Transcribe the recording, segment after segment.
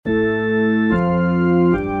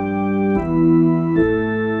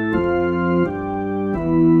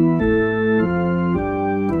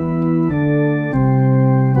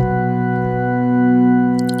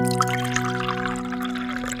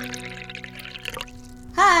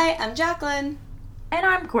Hi, I'm Jacqueline. And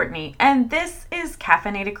I'm Courtney, and this is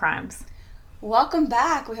Caffeinated Crimes. Welcome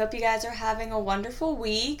back. We hope you guys are having a wonderful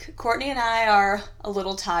week. Courtney and I are a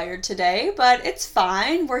little tired today, but it's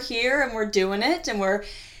fine. We're here and we're doing it, and we're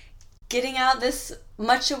getting out this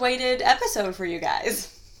much-awaited episode for you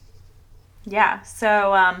guys. Yeah,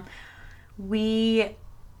 so we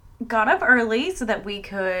got up early so that we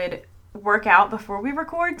could work out before we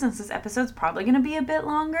record, since this episode's probably going to be a bit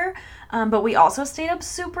longer. But we also stayed up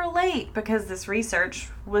super late because this research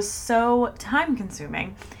was so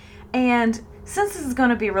time-consuming. And since this is going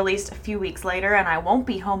to be released a few weeks later and I won't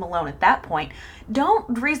be home alone at that point,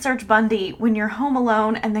 don't research Bundy when you're home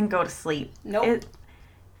alone and then go to sleep. Nope.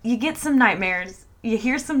 You get some nightmares. You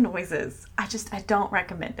hear some noises. I don't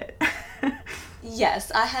recommend it.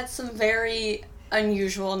 Yes, I had some very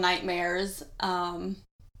unusual nightmares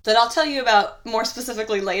that I'll tell you about more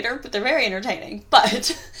specifically later, but they're very entertaining.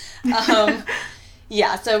 But,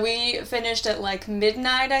 yeah, so we finished at like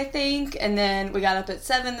midnight, I think, and then we got up at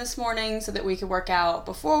 7 this morning so that we could work out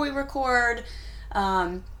before we record.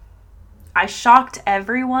 I shocked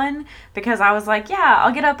everyone because I was like, yeah,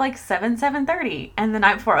 I'll get up like 7:30. And the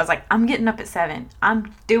night before, I was like, I'm getting up at 7.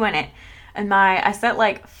 I'm doing it. And I set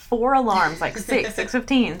like 4 alarms, like 6,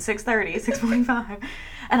 6:15, 6:30, 6:45.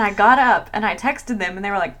 And I got up and I texted them and they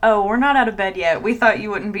were like, oh, we're not out of bed yet. We thought you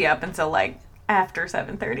wouldn't be up until like after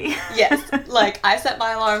 7:30. Yes, like I set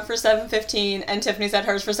my alarm for 7:15 and Tiffany set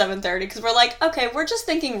hers for 7:30 because we're like, okay, we're just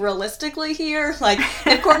thinking realistically here. Like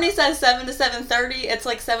if Courtney says 7 to 7:30, it's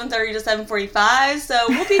like 7:30 to 7:45, so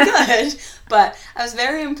we'll be good. But I was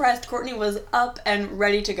very impressed. Courtney was up and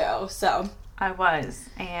ready to go, so. I was,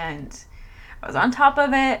 and I was on top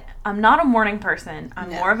of it. I'm not a morning person.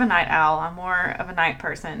 I'm more of a night owl. I'm more of a night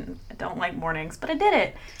person. I don't like mornings, but I did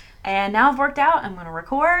it. And now I've worked out. I'm going to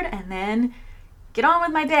record and then get on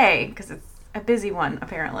with my day because it's a busy one,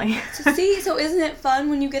 apparently. So isn't it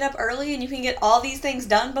fun when you get up early and you can get all these things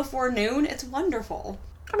done before noon? It's wonderful.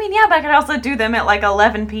 I mean, yeah, but I could also do them at like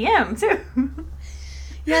 11 p.m. too.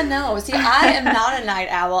 Yeah, no. See, I am not a night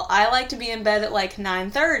owl. I like to be in bed at like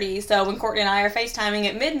 9:30. So when Courtney and I are FaceTiming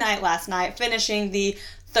at midnight last night, finishing the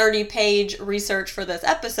 30-page research for this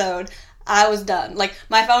episode, I was done. Like,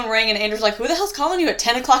 my phone rang and Andrew's like, who the hell's calling you at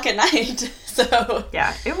 10 o'clock at night? So,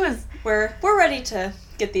 yeah, it was. We're ready to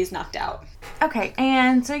get these knocked out. Okay,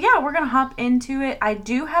 and so yeah, we're going to hop into it. I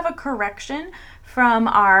do have a correction from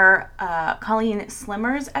our Colleen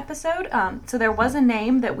Slimmers episode. So there was a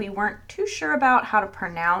name that we weren't too sure about how to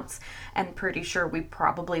pronounce, and pretty sure we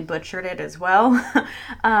probably butchered it as well.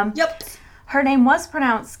 Yep. Her name was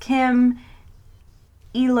pronounced Kim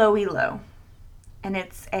Iloilo, and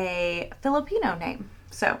it's a Filipino name.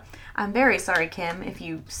 So I'm very sorry, Kim, if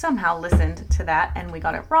you somehow listened to that and we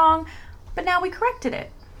got it wrong, but now we corrected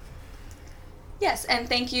it. Yes, and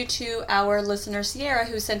thank you to our listener Sierra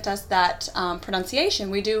who sent us that pronunciation.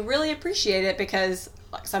 We do really appreciate it because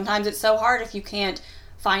sometimes it's so hard if you can't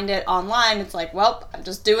find it online. It's like, well, I'm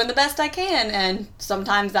just doing the best I can, and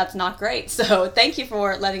sometimes that's not great. So thank you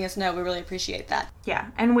for letting us know. We really appreciate that. Yeah,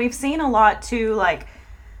 and we've seen a lot too, like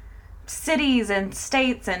cities and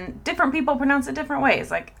states and different people pronounce it different ways.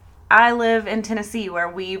 Like I live in Tennessee where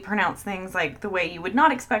we pronounce things like the way you would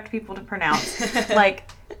not expect people to pronounce, like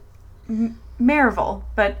Maryville,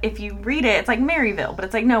 but if you read it, it's like Maryville, but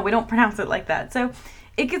it's like, no, we don't pronounce it like that. So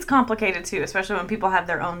it gets complicated too, especially when people have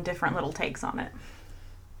their own different little takes on it.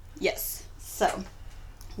 Yes. So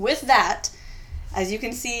with that, as you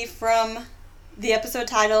can see from the episode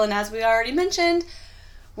title, and as we already mentioned,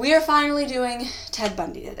 we are finally doing Ted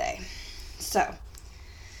Bundy today. So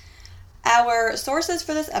our sources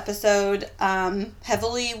for this episode,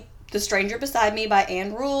 heavily The Stranger Beside Me by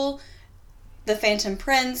Anne Rule, The Phantom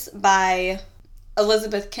Prince by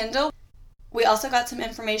Elizabeth Kendall. We also got some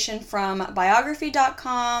information from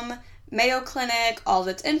biography.com, Mayo Clinic, All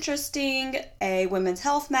That's Interesting, a women's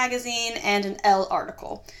health magazine, and an Elle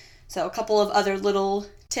article. So a couple of other little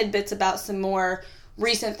tidbits about some more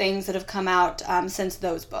recent things that have come out since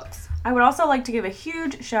those books. I would also like to give a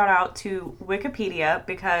huge shout out to Wikipedia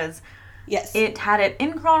because yes, it had it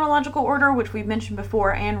in chronological order, which we've mentioned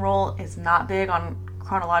before. Anne Rule is not big on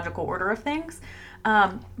chronological order of things,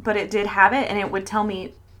 but it did have it, and it would tell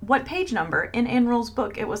me what page number in Anne Rule's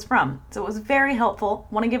book it was from. So it was very helpful.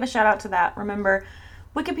 Want to give a shout out to that. Remember,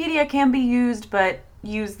 Wikipedia can be used, but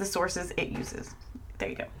use the sources it uses. There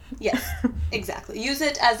you go. Yes, exactly. Use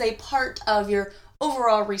it as a part of your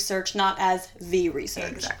overall research, not as the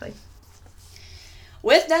research. Exactly.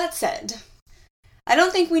 With that said, I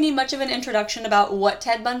don't think we need much of an introduction about what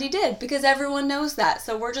Ted Bundy did, because everyone knows that.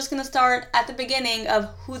 So we're just going to start at the beginning of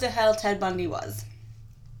who the hell Ted Bundy was.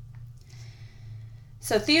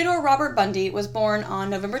 So Theodore Robert Bundy was born on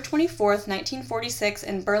November 24th, 1946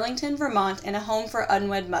 in Burlington, Vermont, in a home for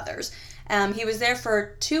unwed mothers. He was there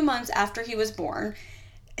for 2 months after he was born.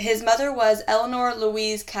 His mother was Eleanor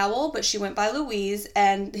Louise Cowell, but she went by Louise,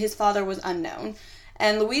 and his father was unknown.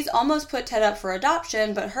 And Louise almost put Ted up for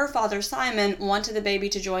adoption, but her father, Simon, wanted the baby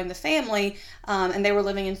to join the family, and they were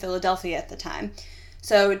living in Philadelphia at the time.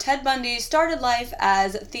 So Ted Bundy started life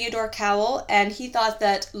as Theodore Cowell, and he thought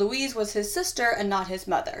that Louise was his sister and not his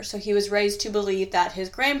mother. So he was raised to believe that his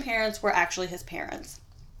grandparents were actually his parents.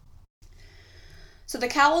 So the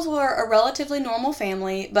Cowells were a relatively normal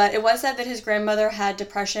family, but it was said that his grandmother had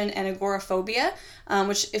depression and agoraphobia,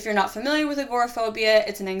 which, if you're not familiar with agoraphobia,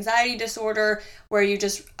 it's an anxiety disorder where you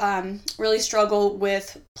just really struggle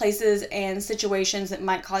with places and situations that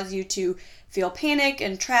might cause you to feel panic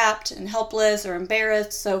and trapped and helpless or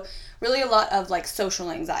embarrassed. So really a lot of like social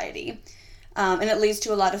anxiety, and it leads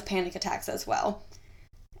to a lot of panic attacks as well.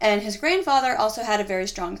 And his grandfather also had a very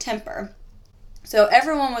strong temper. So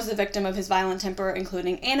everyone was the victim of his violent temper,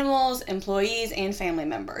 including animals, employees, and family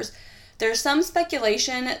members. There's some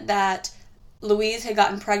speculation that Louise had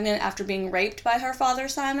gotten pregnant after being raped by her father,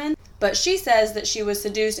 Simon, but she says that she was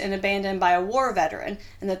seduced and abandoned by a war veteran,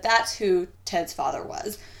 and that that's who Ted's father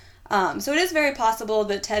was. So it is very possible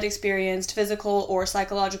that Ted experienced physical or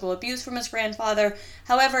psychological abuse from his grandfather.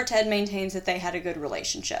 However, Ted maintains that they had a good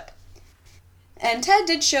relationship. And Ted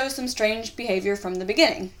did show some strange behavior from the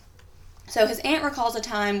beginning. So his aunt recalls a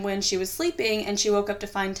time when she was sleeping and she woke up to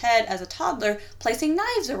find Ted as a toddler placing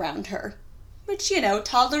knives around her. Which,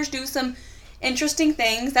 toddlers do some interesting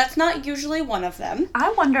things. That's not usually one of them.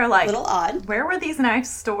 I wonder, like, a little odd. Where were these knives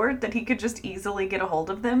stored that he could just easily get a hold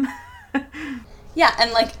of them? Yeah,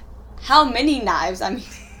 and like, how many knives? I mean...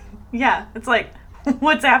 Yeah, it's like,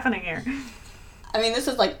 what's happening here? I mean, this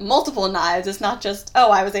is like multiple knives. It's not just,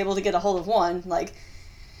 I was able to get a hold of one. Like,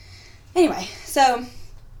 anyway, so...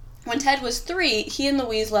 When Ted was 3, he and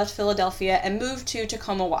Louise left Philadelphia and moved to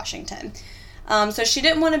Tacoma, Washington. So she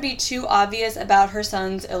didn't want to be too obvious about her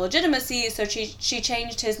son's illegitimacy, so she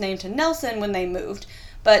changed his name to Nelson when they moved.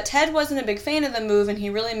 But Ted wasn't a big fan of the move, and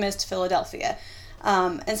he really missed Philadelphia.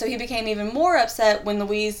 And so he became even more upset when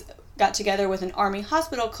Louise got together with an Army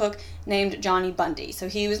hospital cook named Johnny Bundy. So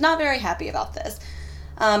he was not very happy about this.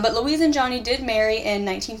 But Louise and Johnny did marry in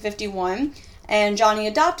 1951. And Johnny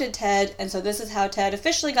adopted Ted, and so this is how Ted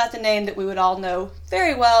officially got the name that we would all know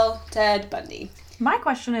very well, Ted Bundy. My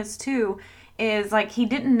question is like, he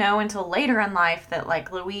didn't know until later in life that, like,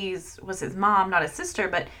 Louise was his mom, not his sister,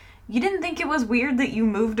 but you didn't think it was weird that you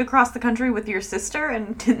moved across the country with your sister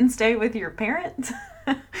and didn't stay with your parents?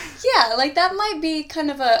 Yeah, like, that might be kind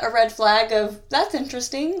of a red flag of, that's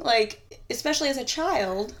interesting, like, especially as a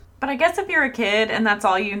child. But I guess if you're a kid and that's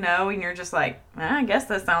all you know, and you're just like, I guess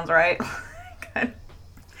this sounds right.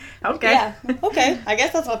 Okay. Yeah, okay. I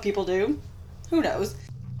guess that's what people do. Who knows?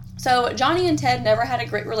 So Johnny and Ted never had a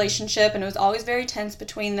great relationship, and it was always very tense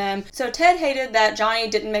between them. So Ted hated that Johnny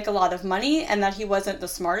didn't make a lot of money and that he wasn't the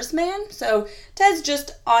smartest man. So Ted's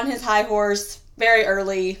just on his high horse very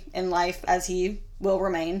early in life, as he will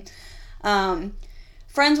remain.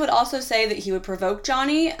 Friends would also say that he would provoke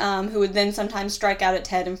Johnny, who would then sometimes strike out at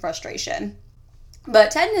Ted in frustration.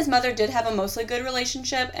 But Ted and his mother did have a mostly good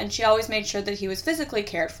relationship, and she always made sure that he was physically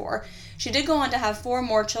cared for. She did go on to have 4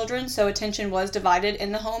 more children, so attention was divided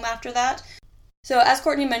in the home after that. So as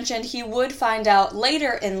Courtney mentioned, he would find out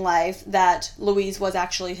later in life that Louise was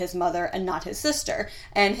actually his mother and not his sister,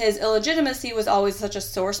 and his illegitimacy was always such a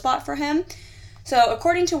sore spot for him. So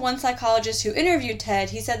according to one psychologist who interviewed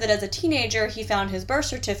Ted, he said that as a teenager he found his birth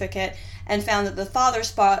certificate and found that the father's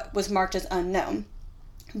spot was marked as unknown.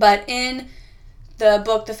 But in the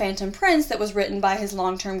book The Phantom Prince that was written by his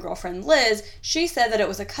long-term girlfriend Liz, she said that it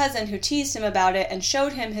was a cousin who teased him about it and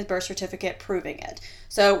showed him his birth certificate proving it.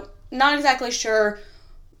 So not exactly sure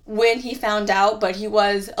when he found out, but he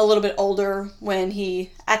was a little bit older when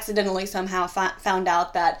he accidentally somehow found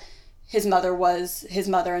out that his mother was his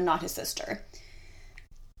mother and not his sister.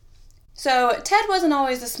 So Ted wasn't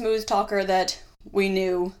always the smooth talker that we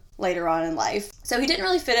knew later on in life. So he didn't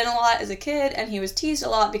really fit in a lot as a kid, and he was teased a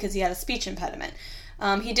lot because he had a speech impediment.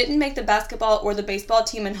 He didn't make the basketball or the baseball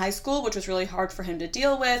team in high school, which was really hard for him to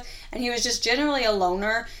deal with, and he was just generally a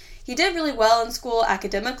loner. He did really well in school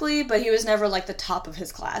academically, but he was never like the top of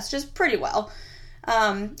his class, just pretty well.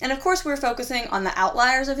 And of course we're focusing on the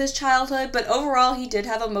outliers of his childhood, but overall he did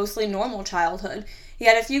have a mostly normal childhood. He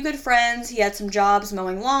had a few good friends, he had some jobs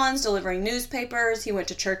mowing lawns, delivering newspapers, he went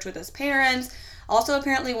to church with his parents. Also,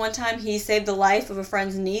 apparently one time he saved the life of a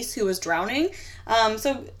friend's niece who was drowning.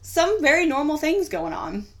 So some very normal things going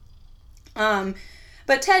on.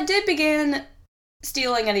 But Ted did begin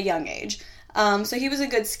stealing at a young age. So he was a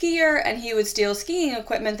good skier, and he would steal skiing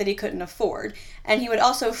equipment that he couldn't afford. And he would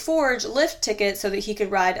also forge lift tickets so that he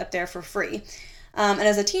could ride up there for free. And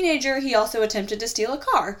as a teenager, he also attempted to steal a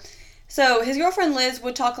car. So his girlfriend Liz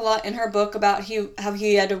would talk a lot in her book about how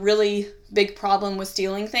he had a really big problem with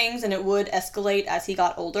stealing things, and it would escalate as he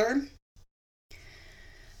got older.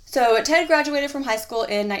 So Ted graduated from high school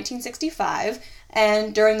in 1965,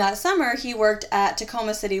 and during that summer, he worked at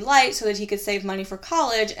Tacoma City Light so that he could save money for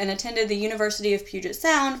college and attended the University of Puget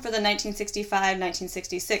Sound for the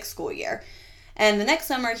 1965-1966 school year. And the next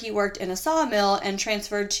summer, he worked in a sawmill and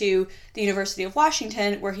transferred to the University of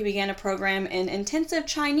Washington, where he began a program in intensive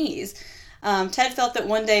Chinese. Ted felt that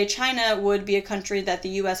one day China would be a country that the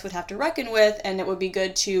U.S. would have to reckon with, and it would be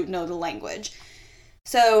good to know the language.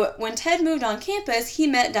 So when Ted moved on campus, he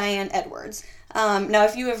met Diane Edwards. Now,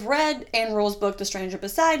 if you have read Anne Rule's book, The Stranger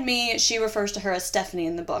Beside Me, she refers to her as Stephanie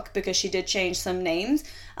in the book because she did change some names,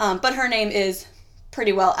 but her name is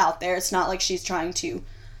pretty well out there. It's not like she's trying to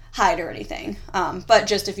hide or anything, but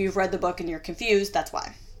just if you've read the book and you're confused, that's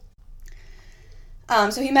why.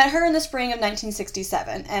 So he met her in the spring of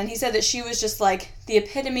 1967, and he said that she was just like the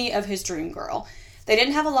epitome of his dream girl. They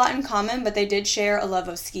didn't have a lot in common, but they did share a love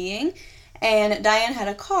of skiing. And Diane had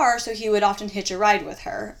a car, so he would often hitch a ride with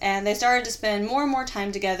her. And they started to spend more and more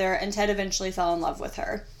time together, and Ted eventually fell in love with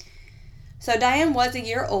her. So Diane was a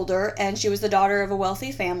year older, and she was the daughter of a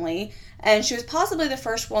wealthy family, and she was possibly the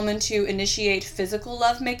first woman to initiate physical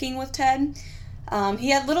lovemaking with Ted. He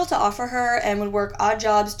had little to offer her and would work odd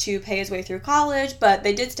jobs to pay his way through college, but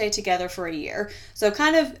they did stay together for a year. So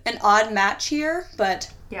kind of an odd match here,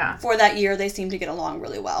 but for that year, they seemed to get along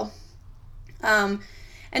really well.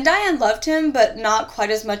 And Diane loved him, but not quite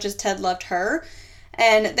as much as Ted loved her.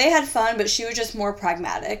 And they had fun, but she was just more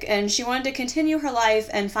pragmatic. And she wanted to continue her life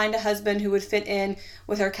and find a husband who would fit in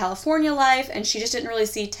with her California life, and she just didn't really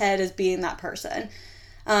see Ted as being that person.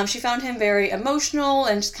 She found him very emotional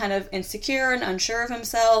and just kind of insecure and unsure of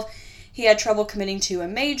himself. He had trouble committing to a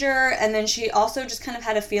major, and then she also just kind of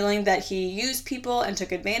had a feeling that he used people and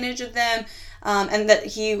took advantage of them, and that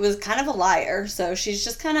he was kind of a liar. So she's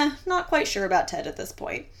just kind of not quite sure about Ted at this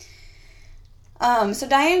point. So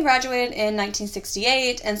Diane graduated in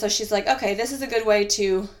 1968, and so she's like, okay, this is a good way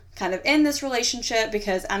to kind of end this relationship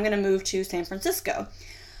because I'm going to move to San Francisco.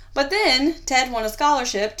 But then Ted won a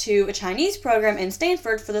scholarship to a Chinese program in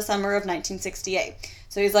Stanford for the summer of 1968.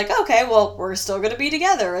 So he's like, okay, well, we're still going to be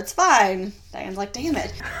together. It's fine. Diane's like, damn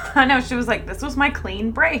it. I know. She was like, this was my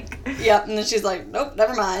clean break. Yep. And then she's like, nope,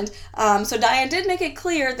 never mind. So Diane did make it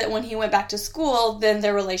clear that when he went back to school, then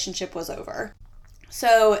their relationship was over.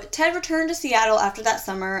 So Ted returned to Seattle after that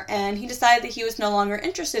summer, and he decided that he was no longer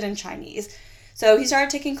interested in Chinese. So he started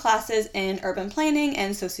taking classes in urban planning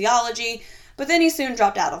and sociology, but then he soon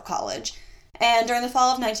dropped out of college. And during the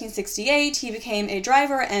fall of 1968, he became a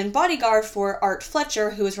driver and bodyguard for Art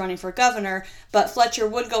Fletcher, who was running for governor, but Fletcher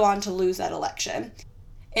would go on to lose that election.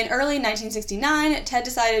 In early 1969, Ted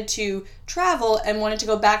decided to travel and wanted to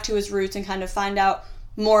go back to his roots and kind of find out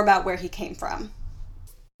more about where he came from.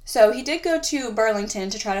 So he did go to Burlington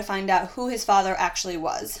to try to find out who his father actually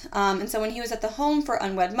was. And so when he was at the home for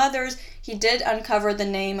unwed mothers, he did uncover the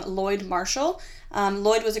name Lloyd Marshall.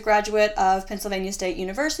 Lloyd was a graduate of Pennsylvania State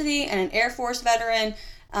University and an Air Force veteran,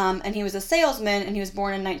 and he was a salesman, and he was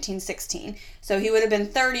born in 1916. So he would have been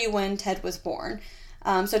 30 when Ted was born.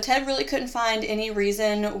 So Ted really couldn't find any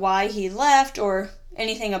reason why he left or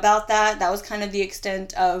anything about that. That was kind of the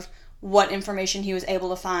extent of what information he was able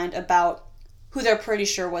to find about who they're pretty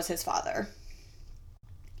sure was his father.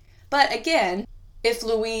 But again, if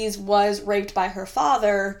Louise was raped by her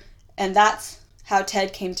father, and that's how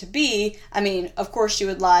Ted came to be, I mean, of course she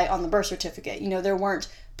would lie on the birth certificate. You know, there weren't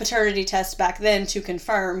paternity tests back then to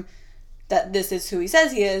confirm that this is who he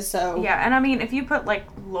says he is, so... Yeah, and I mean, if you put, like,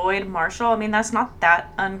 Lloyd Marshall, I mean, that's not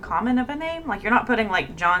that uncommon of a name. Like, you're not putting,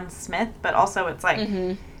 like, John Smith, but also it's like,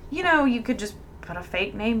 you know, you could just put a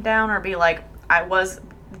fake name down or be like, I was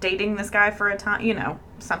dating this guy for a time, you know,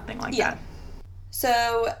 something like that.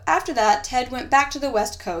 So after that, Ted went back to the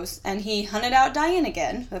West Coast, and he hunted out Diane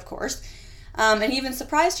again, of course. And he even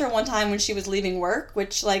surprised her one time when she was leaving work,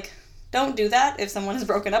 which, like, don't do that if someone has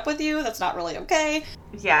broken up with you. That's not really okay.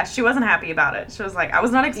 Yeah, she wasn't happy about it. She was like, I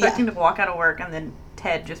was not expecting to walk out of work and then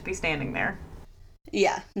Ted just be standing there.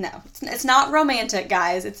 Yeah, no. It's not romantic,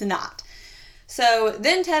 guys. It's not. So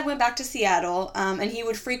then Ted went back to Seattle, and he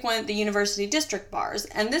would frequent the university district bars.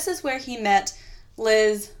 And this is where he met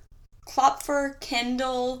Liz Klopfer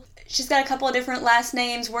Kendall. She's got a couple of different last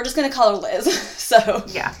names. We're just going to call her Liz. So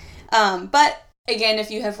yeah. But again, if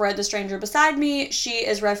you have read The Stranger Beside Me, she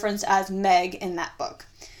is referenced as Meg in that book.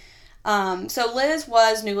 So Liz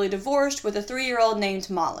was newly divorced with a 3-year-old named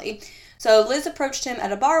Molly. So Liz approached him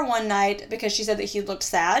at a bar one night because she said that he looked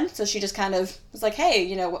sad. So she just kind of was like,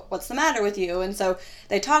 hey, what's the matter with you? And so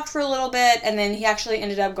they talked for a little bit, and then he actually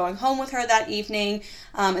ended up going home with her that evening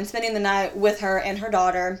and spending the night with her and her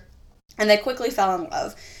daughter. And they quickly fell in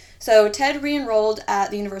love. So Ted re-enrolled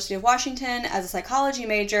at the University of Washington as a psychology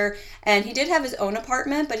major, and he did have his own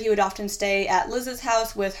apartment, but he would often stay at Liz's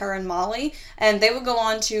house with her and Molly, and they would go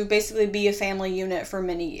on to basically be a family unit for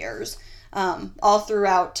many years, all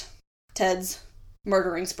throughout Ted's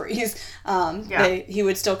murdering sprees. He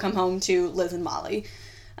would still come home to Liz and Molly.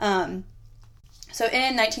 So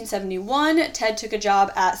in 1971, Ted took a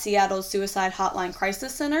job at Seattle's Suicide Hotline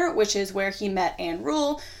Crisis Center, which is where he met Anne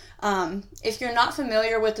Rule. If you're not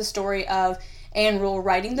familiar with the story of Anne Rule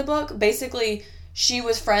writing the book, basically she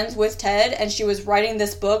was friends with Ted and she was writing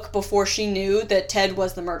this book before she knew that Ted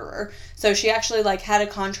was the murderer. So she actually had a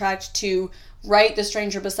contract to write The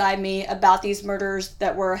Stranger Beside Me about these murders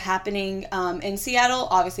that were happening in Seattle,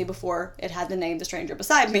 obviously before it had the name The Stranger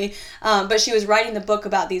Beside Me. But she was writing the book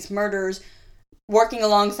about these murders, working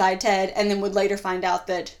alongside Ted, and then would later find out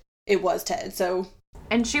that it was Ted.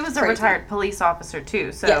 And she was a retired police officer,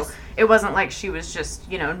 too, so It wasn't like she was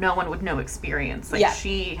just, no one with no experience.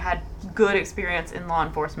 She had good experience in law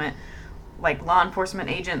enforcement. Law enforcement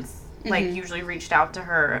agents, usually reached out to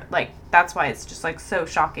her. That's why it's just, so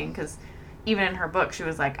shocking, because even in her book, she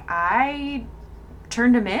was like, I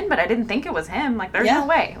turned him in, but I didn't think it was him. There's no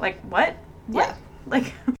way. What? Yeah.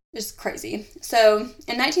 It's crazy. So,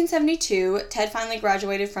 in 1972, Ted finally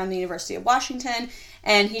graduated from the University of Washington,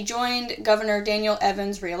 and he joined Governor Daniel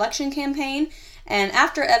Evans' re-election campaign. And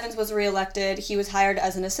after Evans was reelected, he was hired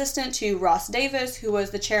as an assistant to Ross Davis, who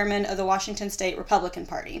was the chairman of the Washington State Republican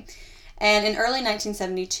Party. And in early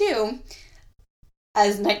 1972,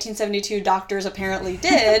 as 1972 doctors apparently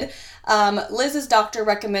did, Liz's doctor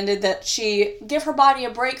recommended that she give her body a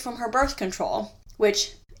break from her birth control,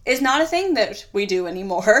 which is not a thing that we do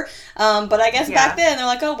anymore. But I guess back then they're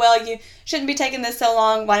like, oh, well, you shouldn't be taking this so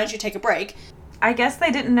long. Why don't you take a break? I guess they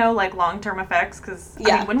didn't know long-term effects because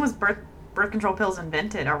when was birth control pills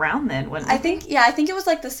invented? Around then, I think it was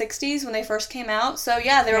the 60s when they first came out. So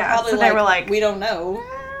they were probably they were like, we don't know.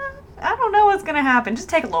 I don't know what's gonna happen. Just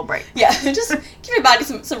take a little break. Yeah, just give your body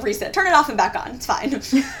some reset. Turn it off and back on. It's fine.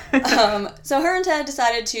 So her and Ted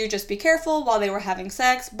decided to just be careful while they were having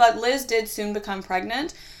sex, but Liz did soon become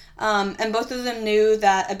pregnant. And both of them knew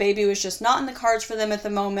that a baby was just not in the cards for them at the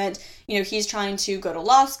moment. He's trying to go to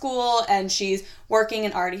law school and she's working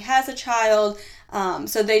and already has a child.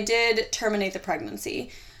 So they did terminate the pregnancy.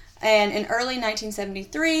 And in early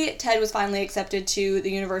 1973, Ted was finally accepted to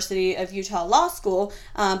the University of Utah Law School,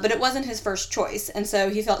 but it wasn't his first choice. And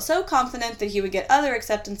so he felt so confident that he would get other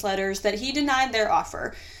acceptance letters that he denied their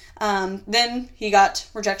offer. Then he got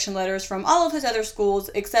rejection letters from all of his other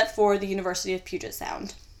schools except for the University of Puget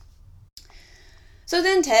Sound. So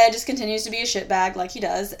then Ted just continues to be a shitbag like he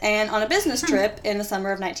does, and on a business trip in the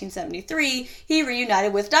summer of 1973, he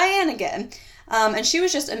reunited with Diane again. And she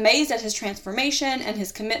was just amazed at his transformation and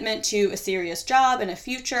his commitment to a serious job and a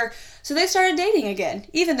future, so they started dating again,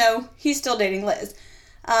 even though he's still dating Liz.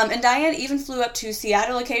 And Diane even flew up to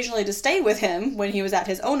Seattle occasionally to stay with him when he was at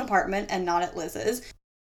his own apartment and not at Liz's.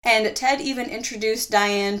 And Ted even introduced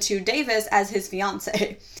Diane to Davis as his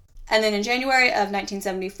fiancée. And then in January of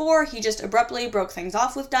 1974, he just abruptly broke things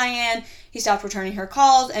off with Diane. He stopped returning her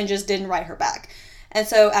calls and just didn't write her back. And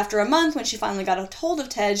so after a month, when she finally got a hold of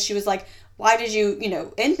Ted, she was like, why did you,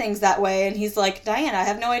 end things that way? And he's like, Diane, I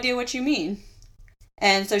have no idea what you mean.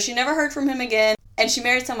 And so she never heard from him again, and she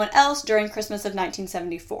married someone else during Christmas of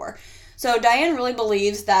 1974. So Diane really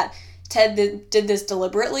believes that Ted did this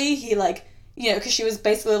deliberately. He because she was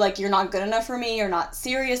basically like, you're not good enough for me, you're not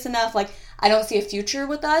serious enough, I don't see a future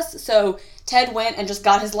with us. So Ted went and just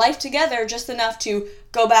got his life together just enough to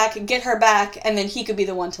go back and get her back, and then he could be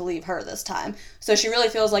the one to leave her this time. So she really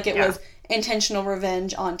feels like it was intentional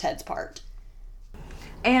revenge on Ted's part.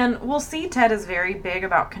 And we'll see Ted is very big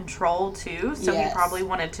about control, too, so he probably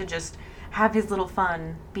wanted to just have his little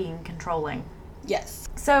fun being controlling. Yes.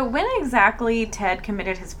 So when exactly Ted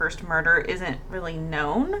committed his first murder isn't really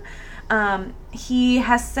known. He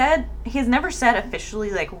has never said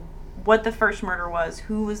officially, what the first murder was,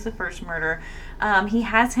 who was the first murder. He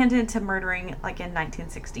has hinted to murdering, in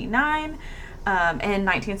 1969, in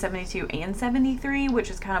 1972 and 73, which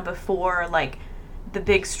is kind of before, the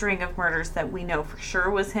big string of murders that we know for sure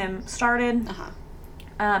was him started.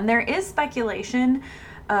 There is speculation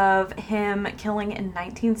of him killing in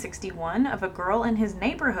 1961 of a girl in his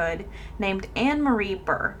neighborhood named Anne Marie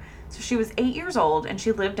Burr. So she was 8 years old, and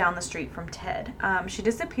she lived down the street from Ted. She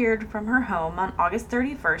disappeared from her home on August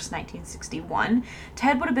 31st, 1961.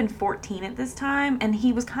 Ted would have been 14 at this time, and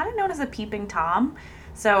he was kind of known as a peeping Tom.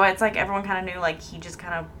 So it's like everyone kind of knew, like, he just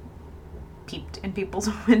kind of peeped in people's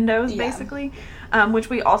windows, basically. Which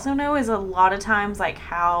we also know is a lot of times, like,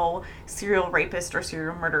 how serial rapists or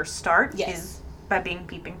serial murderers start is by being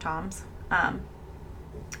peeping Toms.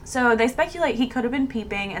 So they speculate he could have been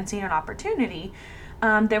peeping and seen an opportunity.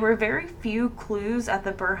 There were very few clues at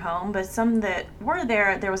the Burr home, but some that were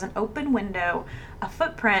there was an open window, a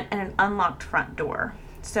footprint, and an unlocked front door.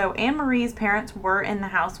 So Anne Marie's parents were in the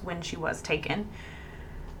house when she was taken.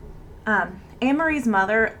 Anne Marie's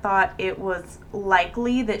mother thought it was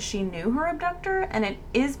likely that she knew her abductor, and it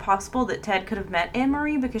is possible that Ted could have met Anne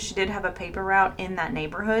Marie because she did have a paper route in that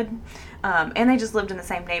neighborhood. And they just lived in the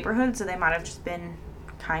same neighborhood, so they might have just been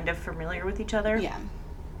kind of familiar with each other. Yeah.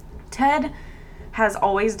 Ted has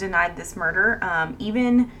always denied this murder,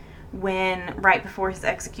 even when, right before his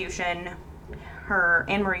execution,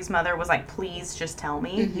 Anne Marie's mother was like, please just tell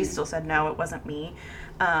me. He still said, no, it wasn't me.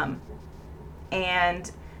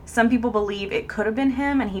 And some people believe it could have been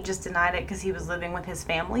him, and he just denied it because he was living with his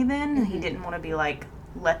family then, and he didn't want to be like,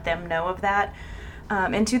 let them know of that.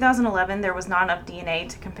 In 2011, there was not enough DNA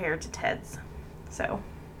to compare to Ted's. So,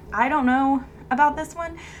 I don't know about this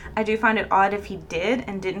one. I do find it odd if he did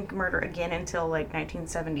and didn't murder again until like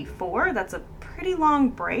 1974. That's a pretty long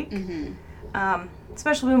break.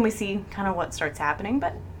 Especially when we see kind of what starts happening,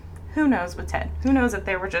 but who knows with Ted? Who knows if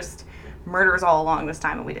there were just murders all along this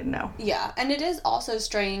time and we didn't know. Yeah, and it is also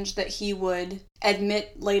strange that he would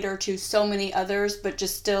admit later to so many others, but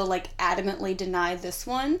just still, like, adamantly deny this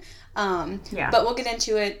one. But we'll get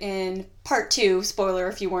into it in part 2. Spoiler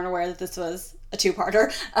if you weren't aware that this was a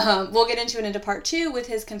 2-parter. We'll get into it into part 2 with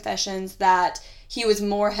his confessions that he was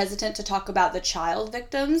more hesitant to talk about the child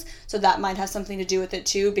victims, so that might have something to do with it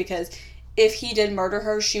too, because if he did murder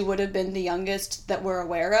her, she would have been the youngest that we're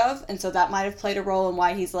aware of, and so that might have played a role in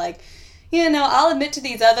why he's like, you know, I'll admit to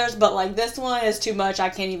these others, but, like, this one is too much. I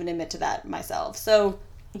can't even admit to that myself. So,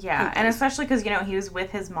 yeah, and especially because, you know, he was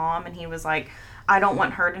with his mom, and he was like, I don't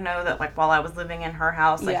want her to know that, like, while I was living in her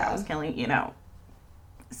house, like, I was killing, you know.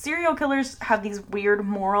 Serial killers have these weird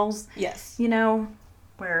morals. Yes. You know,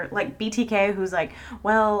 where, like, BTK, who's like,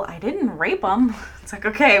 well, I didn't rape him. It's like,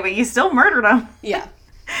 okay, but you still murdered him. Yeah.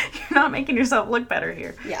 You're not making yourself look better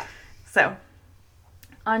here. Yeah. So,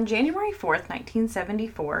 on January 4th,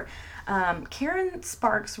 1974, Karen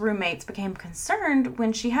Sparks' roommates became concerned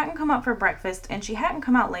when she hadn't come up for breakfast, and she hadn't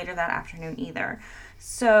come out later that afternoon either.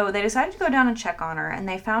 So they decided to go down and check on her, and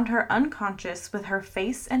they found her unconscious with her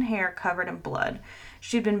face and hair covered in blood.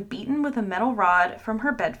 She'd been beaten with a metal rod from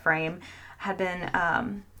her bed frame, had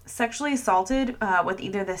been sexually assaulted with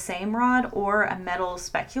either the same rod or a metal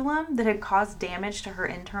speculum that had caused damage to her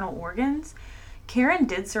internal organs. Karen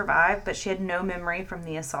did survive, but she had no memory from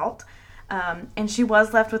the assault. And she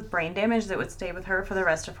was left with brain damage that would stay with her for the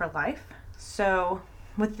rest of her life. So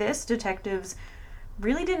with this, detectives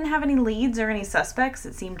really didn't have any leads or any suspects.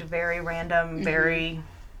 It seemed very random,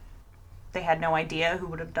 they had no idea who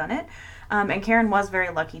would have done it. And Karen was very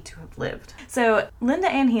lucky to have lived. So Linda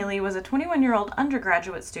Ann Healy was a 21-year-old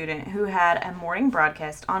undergraduate student who had a morning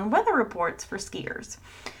broadcast on weather reports for skiers.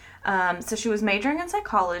 So she was majoring in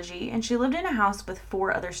psychology, and she lived in a house with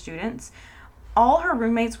 4 other students. All her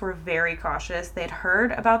roommates were very cautious. They'd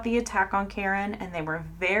heard about the attack on Karen, and they were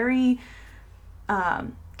very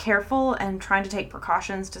careful and trying to take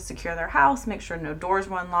precautions to secure their house, make sure no doors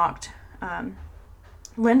were unlocked.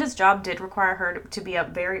 Linda's job did require her to be up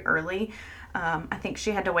very early. I think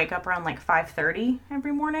she had to wake up around like 5:30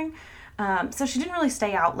 every morning. So she didn't really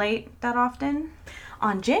stay out late that often.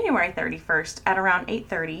 On January 31st at around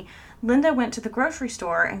 8:30, Linda went to the grocery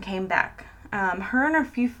store and came back. Her and her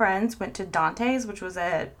few friends went to Dante's, which was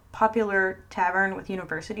a popular tavern with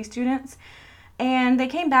university students, and they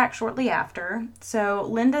came back shortly after. So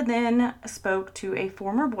Linda then spoke to a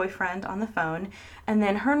former boyfriend on the phone, and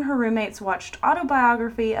then her and her roommates watched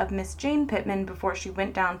autobiography of Miss Jane Pittman before she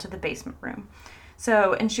went down to the basement room.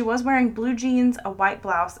 So, and she was wearing blue jeans, a white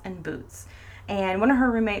blouse, and boots. And one of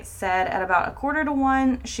her roommates said at about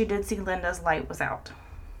 1:45, she did see Linda's light was out.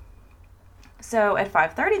 So at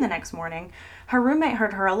 5:30 the next morning, her roommate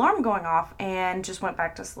heard her alarm going off and just went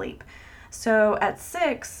back to sleep. So at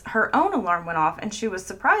 6, her own alarm went off, and she was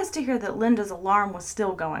surprised to hear that Linda's alarm was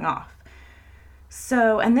still going off.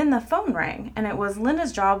 So, and then the phone rang, and it was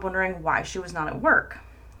Linda's job wondering why she was not at work.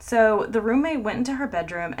 So the roommate went into her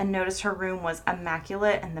bedroom and noticed her room was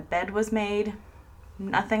immaculate and the bed was made.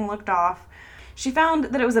 Nothing looked off. She found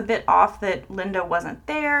that it was a bit off that Linda wasn't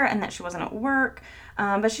there and that she wasn't at work,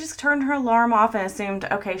 but she just turned her alarm off and assumed,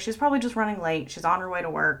 okay, she's probably just running late. She's on her way to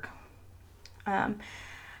work.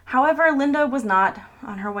 However, Linda was not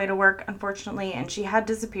on her way to work, unfortunately, and she had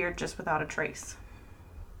disappeared just without a trace.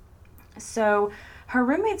 So her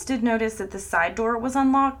roommates did notice that the side door was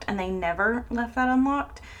unlocked, and they never left that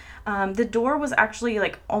unlocked. The door was actually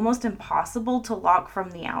like almost impossible to lock from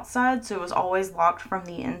the outside, so it was always locked from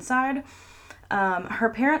the inside. Her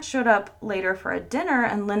parents showed up later for a dinner,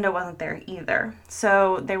 and Linda wasn't there either.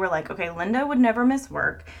 So they were like, okay, Linda would never miss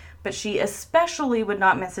work, but she especially would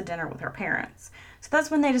not miss a dinner with her parents. So that's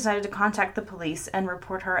when they decided to contact the police and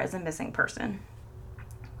report her as a missing person.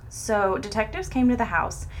 So detectives came to the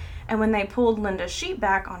house, and when they pulled Linda's sheet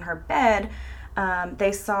back on her bed,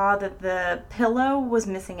 they saw that the pillow was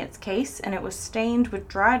missing its case, and it was stained with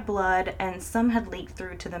dried blood, and some had leaked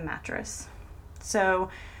through to the mattress. So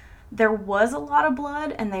there was a lot of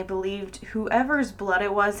blood, and they believed whoever's blood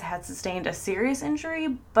it was had sustained a serious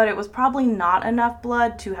injury, but it was probably not enough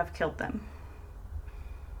blood to have killed them.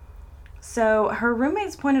 So her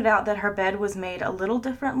roommates pointed out that her bed was made a little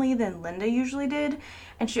differently than Linda usually did,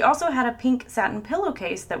 and she also had a pink satin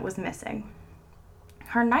pillowcase that was missing.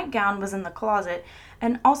 Her nightgown was in the closet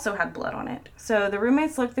and also had blood on it. So the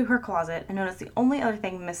roommates looked through her closet and noticed the only other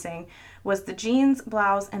thing missing was the jeans,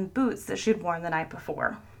 blouse, and boots that she'd worn the night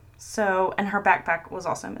before. So, and her backpack was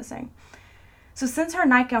also missing. So since her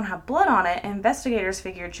nightgown had blood on it, investigators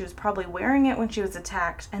figured she was probably wearing it when she was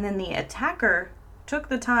attacked, and then the attacker took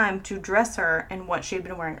the time to dress her in what she had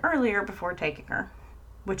been wearing earlier before taking her,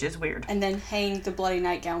 which is weird. And then hang the bloody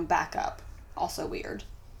nightgown back up. Also weird.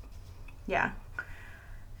 Yeah.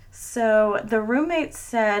 So the roommates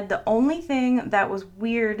said the only thing that was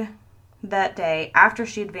weird that day after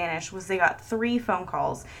she'd vanished was they got 3 phone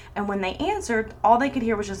calls, and when they answered, all they could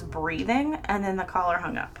hear was just breathing, and then the caller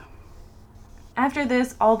hung up. After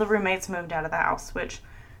this, all the roommates moved out of the house, which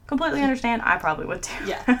completely understand. I probably would too.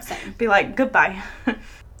 Yeah, same. Be like, goodbye.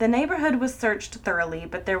 The neighborhood was searched thoroughly,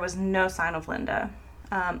 but there was no sign of Linda.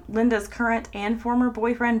 Linda's current and former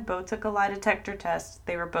boyfriend both took a lie detector test.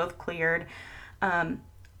 They were both cleared.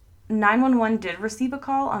 911 did receive a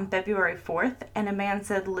call on February 4th, and a man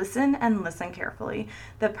said, listen and listen carefully.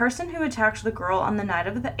 The person who attacked the girl on the night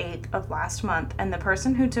of the 8th of last month and the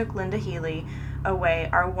person who took Linda Healy away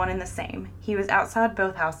are one and the same. He was outside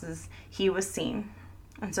both houses. He was seen.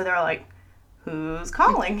 And so they're like, who's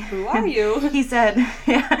calling? Who are you? He said,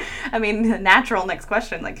 yeah, I mean, the natural next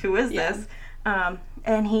question, like, who is this?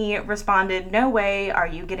 And he responded, no way are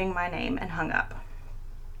you getting my name, and hung up.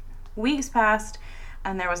 Weeks passed,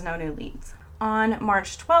 and there was no new leads. On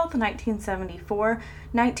March 12th, 1974,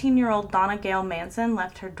 19-year-old Donna Gail Manson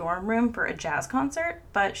left her dorm room for a jazz concert,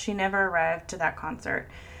 but she never arrived to that concert.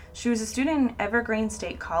 She was a student in Evergreen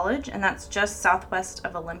State College, and that's just southwest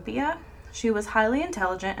of Olympia. She was highly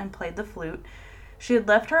intelligent and played the flute. She had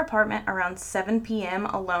left her apartment around 7 p.m.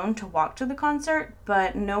 alone to walk to the concert,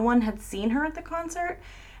 but no one had seen her at the concert,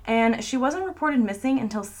 and she wasn't reported missing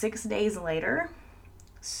until 6 days later.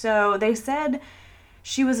 So they said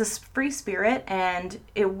she was a free spirit, and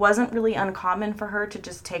it wasn't really uncommon for her to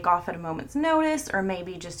just take off at a moment's notice or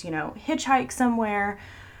maybe just, hitchhike somewhere.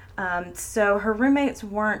 So her roommates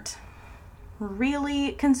weren't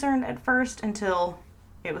really concerned at first until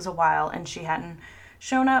it was a while and she hadn't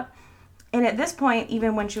shown up. And at this point,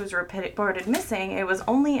 even when she was reported missing, it was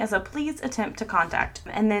only as a please attempt to contact.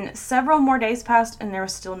 And then several more days passed and there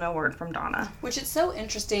was still no word from Donna. Which is so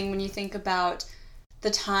interesting when you think about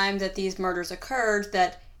the time that these murders occurred,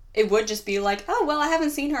 that it would just be like, oh, well, I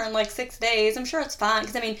haven't seen her in like 6 days. I'm sure it's fine.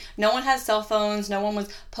 Because, no one has cell phones. No one was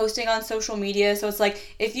posting on social media. So it's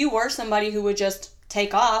like, if you were somebody who would just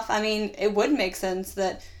take off, it would make sense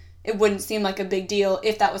that it wouldn't seem like a big deal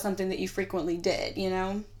if that was something that you frequently did,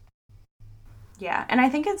 Yeah, and I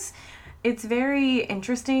think it's very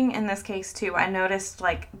interesting in this case, too. I noticed,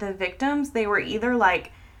 the victims, they were either,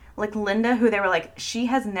 like Linda, who they were like, she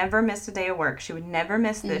has never missed a day of work. She would never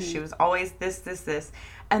miss this. Mm-hmm. She was always this.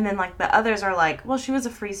 And then, the others are like, well, she was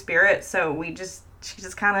a free spirit, so she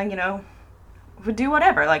just kind of, would do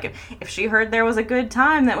whatever. If she heard there was a good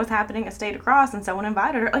time that was happening a state across and someone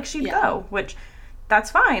invited her, she'd go, which that's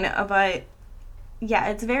fine. But, yeah,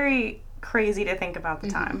 it's very crazy to think about the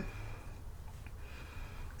time.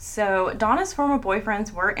 So Donna's former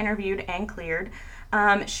boyfriends were interviewed and cleared.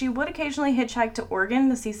 She would occasionally hitchhike to Oregon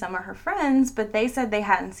to see some of her friends, but they said they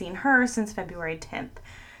hadn't seen her since February 10th.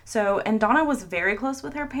 So, and Donna was very close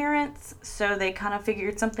with her parents, so they kind of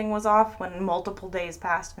figured something was off when multiple days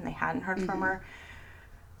passed and they hadn't heard from her.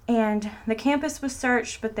 And the campus was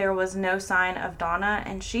searched, but there was no sign of Donna,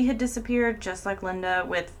 and she had disappeared just like Linda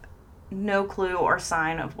with no clue or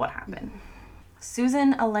sign of what happened.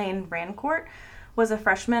 Susan Elaine Rancourt was a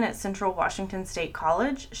freshman at Central Washington State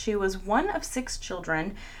College. She was one of 6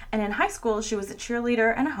 children, and in high school she was a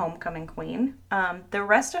cheerleader and a homecoming queen. The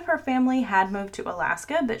rest of her family had moved to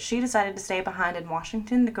Alaska, but she decided to stay behind in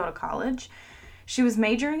Washington to go to college. She was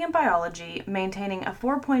majoring in biology, maintaining a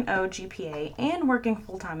 4.0 GPA, and working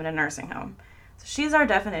full-time at a nursing home. So she's our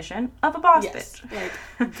definition of a boss bitch.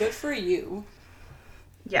 Like, good for you.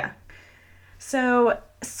 Yeah. So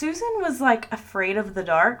Susan was, like, afraid of the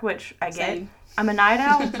dark, which I get. Same. I'm a night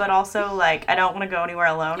owl, but also, like, I don't want to go anywhere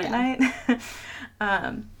alone at night.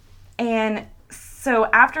 And so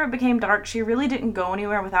after it became dark, she really didn't go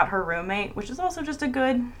anywhere without her roommate, which is also just a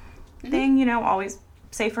good thing, you know, always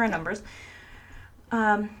safer in numbers.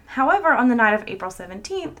 However, on the night of April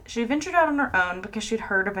 17th, she ventured out on her own because she'd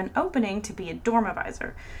heard of an opening to be a dorm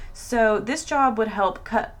advisor. So this job would help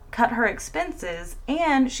cut her expenses,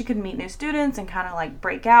 and she could meet new students and kind of like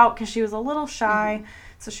break out because she was a little shy.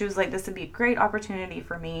 So she was like, this would be a great opportunity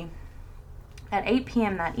for me. At 8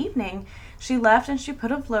 p.m. that evening, she left and she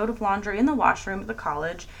put a load of laundry in the washroom at the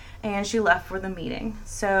college, and she left for the meeting.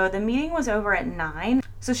 So the meeting was over at 9.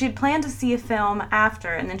 So she'd planned to see a film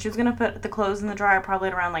after, and then she was going to put the clothes in the dryer probably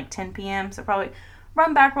at around like 10 p.m. So probably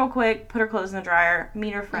run back real quick, put her clothes in the dryer,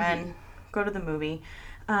 meet her friend, go to the movie.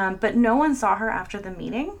 But no one saw her after the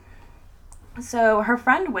meeting. So her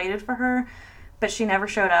friend waited for her, but she never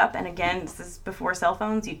showed up. And again, this is before cell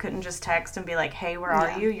phones. You couldn't just text and be like, hey, where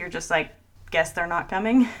are you? You're just like, guess they're not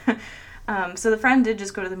coming. So the friend did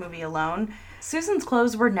just go to the movie alone. Susan's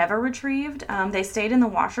clothes were never retrieved. They stayed in the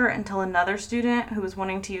washer until another student who was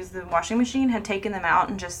wanting to use the washing machine had taken them out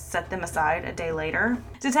and just set them aside a day later.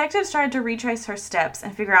 Detectives tried to retrace her steps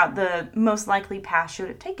and figure out the most likely path she would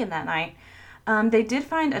have taken that night. They did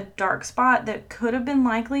find a dark spot that could have been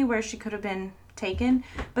likely where she could have been taken,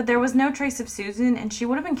 but there was no trace of Susan, and she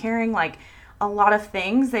would have been carrying like a lot of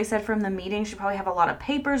things. They said from the meeting she'd probably have a lot of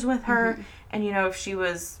papers with her, and you know, if she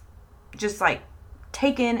was just like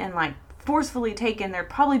taken and like forcefully taken, there'd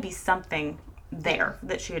probably be something there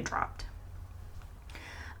that she had dropped.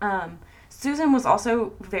 Susan was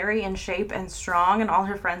also very in shape and strong, and all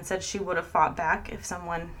her friends said she would have fought back if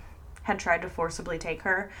someone had tried to forcibly take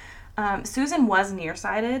her. Susan was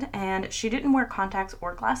nearsighted, and she didn't wear contacts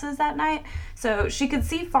or glasses that night, so she could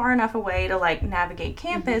see far enough away to like navigate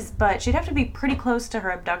campus, but she'd have to be pretty close to her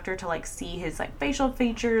abductor to like see his like facial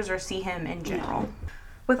features or see him in general.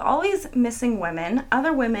 With all these missing women,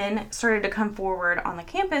 other women started to come forward on the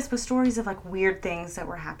campus with stories of like weird things that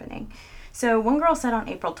were happening. So one girl said on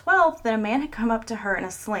April 12th that a man had come up to her in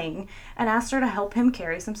a sling and asked her to help him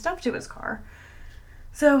carry some stuff to his car.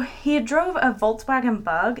 So he drove a Volkswagen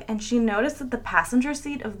Bug, and she noticed that the passenger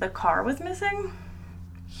seat of the car was missing.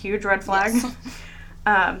 Huge red flag.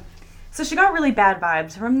 Yes. So she got really bad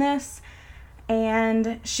vibes from this,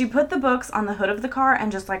 and she put the books on the hood of the car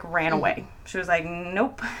and just like ran away. She was like,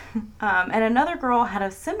 nope. And another girl had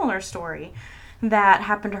a similar story that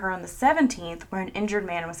happened to her on the 17th, where an injured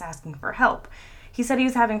man was asking for help. He said he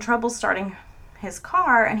was having trouble starting his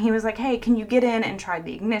car, and he was like, hey, can you get in and try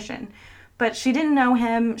the ignition? But she didn't know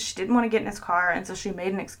him, she didn't want to get in his car, and so she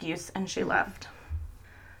made an excuse and she left.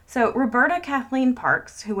 So Roberta Kathleen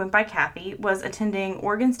Parks, who went by Kathy, was attending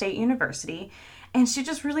Oregon State University, and she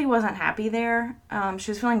just really wasn't happy there. She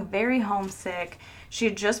was feeling very homesick. She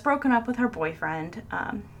had just broken up with her boyfriend.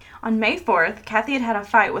 On May 4th, Kathy had had a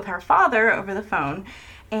fight with her father over the phone,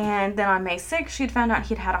 and then on May 6th, she'd found out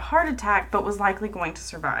he'd had a heart attack but was likely going to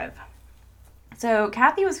survive. So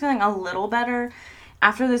Kathy was feeling a little better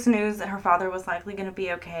after this news that her father was likely going to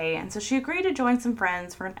be okay, and so she agreed to join some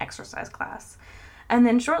friends for an exercise class. And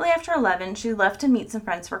then shortly after 11, she left to meet some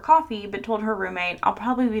friends for coffee, but told her roommate, I'll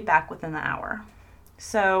probably be back within the hour.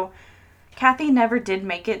 So Kathy never did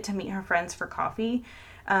make it to meet her friends for coffee.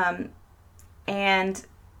 And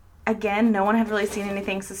again, no one had really seen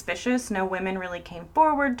anything suspicious. No women really came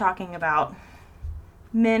forward talking about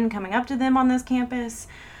men coming up to them on this campus.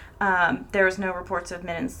 There was no reports of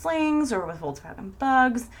men in slings or with Volkswagen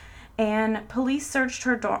Bugs, and police searched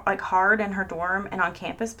her hard in her dorm and on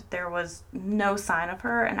campus, but there was no sign of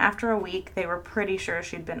her, and after a week, they were pretty sure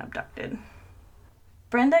she'd been abducted.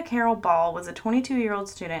 Brenda Carol Ball was a 22-year-old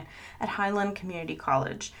student at Highland Community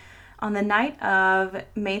College. On the night of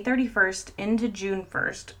May 31st into June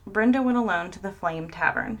 1st, Brenda went alone to the Flame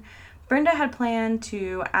Tavern. Brenda had planned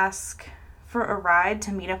to ask for a ride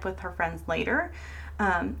to meet up with her friends later,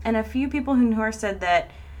 and a few people who knew her said that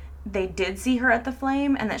they did see her at the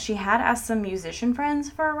flame and that she had asked some musician friends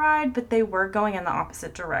for a ride, but they were going in the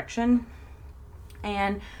opposite direction.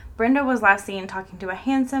 And Brenda was last seen talking to a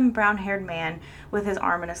handsome, brown-haired man with his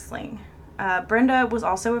arm in a sling. Brenda was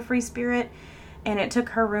also a free spirit, and it took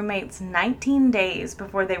her roommates 19 days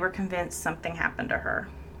before they were convinced something happened to her,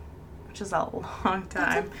 which is a long time.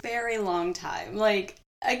 That's a very long time. Like,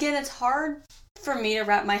 again, it's hard for me to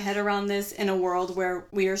wrap my head around this in a world where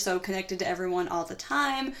we are so connected to everyone all the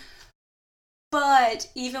time. But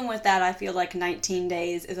even with that, I feel like 19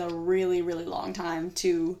 days is a really, really long time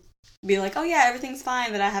to be like, oh yeah, everything's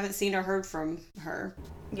fine, that I haven't seen or heard from her.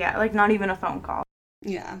 Yeah, like not even a phone call.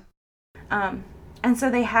 Yeah. And so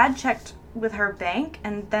they had checked with her bank,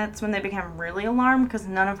 and that's when they became really alarmed because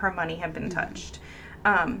none of her money had been touched.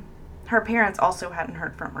 Her parents also hadn't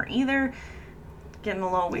heard from her either. Getting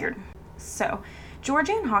a little weird. So,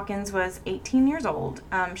 Georgianne Hawkins was 18 years old.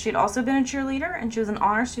 She had also been a cheerleader, and she was an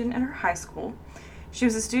honor student at her high school. She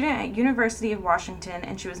was a student at University of Washington,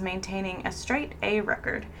 and she was maintaining a straight A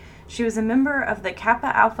record. She was a member of the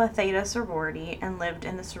Kappa Alpha Theta sorority and lived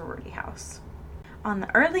in the sorority house. On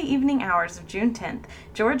the early evening hours of June 10th,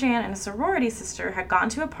 Georgianne and a sorority sister had gone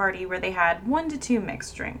to a party where they had 1 to 2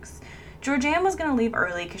 mixed drinks. Georgianne was going to leave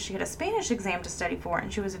early because she had a Spanish exam to study for,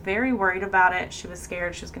 and she was very worried about it. She was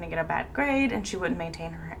scared she was going to get a bad grade and she wouldn't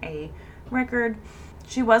maintain her A record.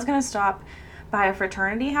 She was going to stop by a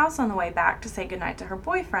fraternity house on the way back to say goodnight to her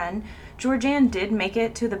boyfriend. Georgianne did make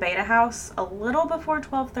it to the Beta House a little before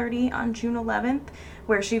 12:30 on June 11th,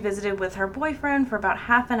 where she visited with her boyfriend for about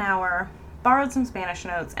half an hour, borrowed some Spanish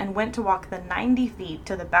notes, and went to walk the 90 feet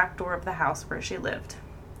to the back door of the house where she lived.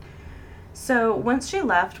 So once she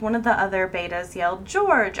left, one of the other betas yelled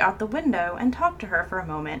 "George" out the window and talked to her for a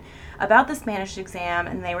moment about the Spanish exam,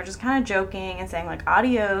 and they were just kind of joking and saying like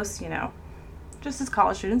adios, just as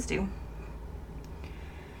college students do.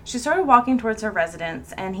 She started walking towards her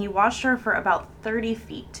residence, and he watched her for about 30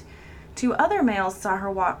 feet. 2 other males saw her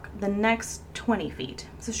walk the next 20 feet.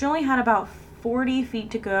 So she only had about 40 feet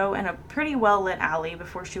to go in a pretty well-lit alley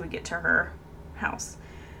before she would get to her house.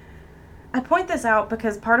 I point this out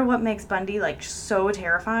because part of what makes Bundy so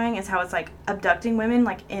terrifying is how it's abducting women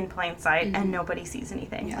in plain sight and nobody sees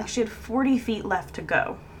anything. Yeah. She had 40 feet left to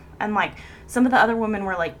go. And some of the other women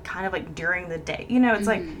were kind of during the day. It's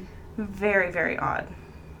very, very odd.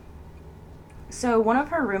 So one of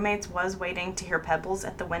her roommates was waiting to hear pebbles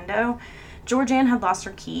at the window. Georgianne had lost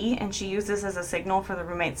her key, and she used this as a signal for the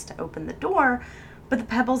roommates to open the door, but the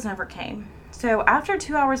pebbles never came. So after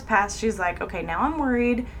 2 hours passed, she's like, okay, now I'm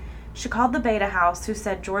worried. She called the Beta House, who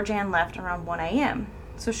said Georgianne left around 1 a.m.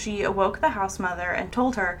 So she awoke the house mother and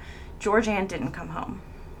told her Georgianne didn't come home.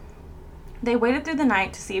 They waited through the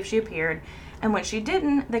night to see if she appeared, and when she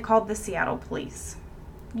didn't, they called the Seattle police.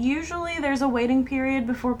 Usually there's a waiting period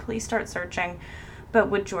before police start searching, but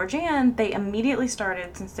with Georgianne, they immediately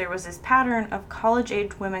started since there was this pattern of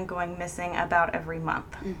college-aged women going missing about every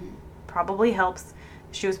month. Probably helps.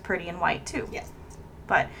 She was pretty and white, too. Yes.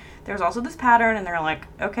 But there's also this pattern, and they're like,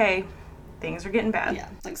 okay, things are getting bad. Yeah,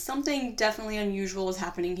 something definitely unusual is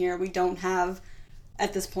happening here. We don't have,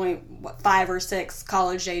 at this point, 5 or 6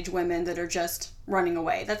 college-age women that are just running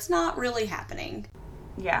away. That's not really happening.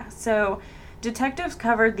 Yeah, so detectives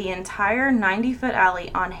covered the entire 90-foot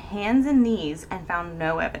alley on hands and knees and found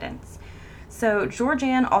no evidence. So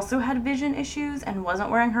Georgianne also had vision issues and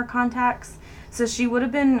wasn't wearing her contacts, so she would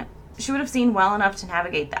have seen well enough to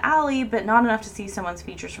navigate the alley, but not enough to see someone's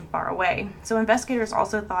features from far away. So investigators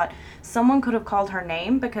also thought someone could have called her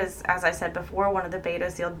name because, as I said before, one of the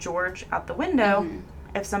betas yelled George out the window.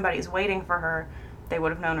 If somebody's waiting for her, they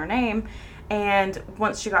would have known her name. And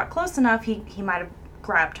once she got close enough, he might have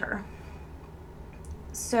grabbed her.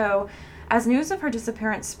 So, as news of her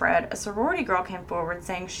disappearance spread, a sorority girl came forward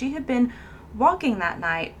saying she had been walking that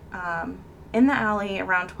night in the alley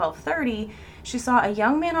around 12:30. She saw a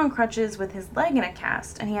young man on crutches with his leg in a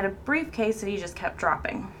cast, and he had a briefcase that he just kept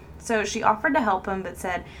dropping. So she offered to help him, but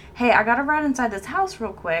said, hey, I gotta run inside this house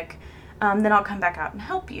real quick, then I'll come back out and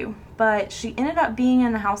help you. But she ended up being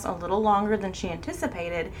in the house a little longer than she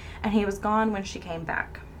anticipated, and he was gone when she came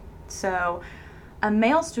back. So a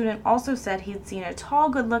male student also said he'd seen a tall,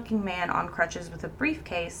 good-looking man on crutches with a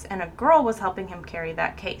briefcase, and a girl was helping him carry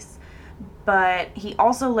that case. But he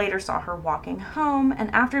also later saw her walking home,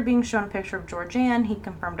 and after being shown a picture of Georgianne, he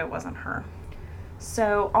confirmed it wasn't her.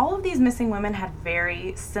 So all of these missing women had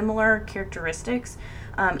very similar characteristics.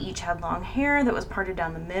 Each had long hair that was parted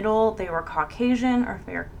down the middle. They were Caucasian or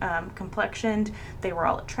fair complexioned. They were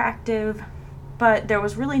all attractive. But there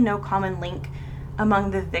was really no common link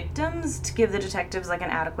among the victims to give the detectives an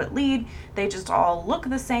adequate lead. They just all look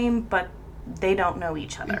the same, but they don't know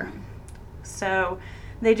each other. So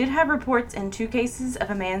they did have reports in 2 cases of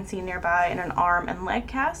a man seen nearby in an arm and leg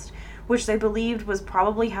cast, which they believed was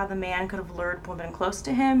probably how the man could have lured women close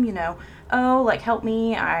to him, oh, like, help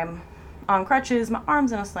me, I'm on crutches, my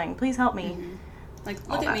arm's in a sling, please help me. Like,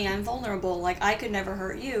 look at me, I'm vulnerable, like, I could never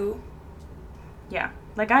hurt you. Yeah,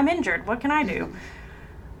 like, I'm injured, what can I do?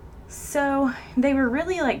 So they were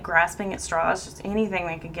really, like, grasping at straws, just anything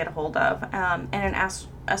they could get a hold of. And an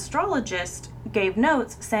astrologist gave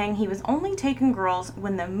notes saying he was only taking girls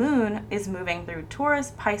when the moon is moving through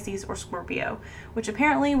Taurus, Pisces, or Scorpio, which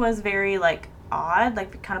apparently was very, like, odd,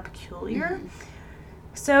 like, kind of peculiar.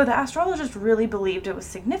 So the astrologist really believed it was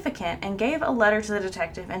significant and gave a letter to the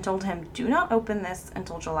detective and told him, do not open this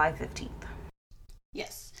until July 15th.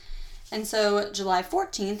 Yes. And so July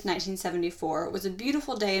 14th, 1974 was a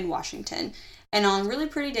beautiful day in Washington. And on really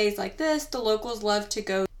pretty days like this, the locals love to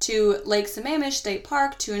go to Lake Sammamish State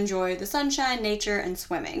Park to enjoy the sunshine, nature, and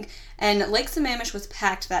swimming. And Lake Sammamish was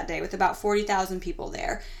packed that day with about 40,000 people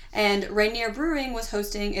there. And Rainier Brewing was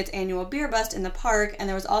hosting its annual beer bust in the park, and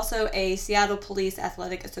there was also a Seattle Police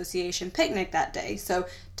Athletic Association picnic that day. So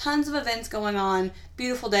tons of events going on,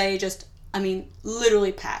 beautiful day,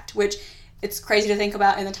 literally packed, which it's crazy to think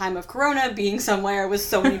about in the time of Corona, being somewhere with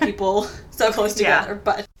so many people so close together.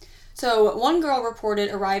 But so one girl reported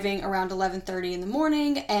arriving around 11:30 in the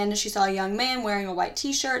morning, and she saw a young man wearing a white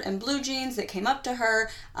t-shirt and blue jeans that came up to her.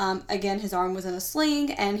 Again, his arm was in a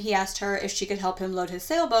sling, and he asked her if she could help him load his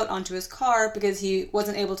sailboat onto his car because he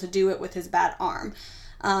wasn't able to do it with his bad arm.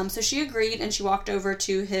 So she agreed, and she walked over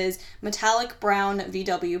to his metallic brown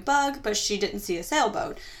VW Bug, but she didn't see a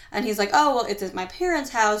sailboat. And he's like, oh, well, it's at my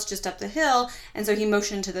parents' house just up the hill, and so he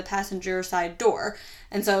motioned to the passenger side door.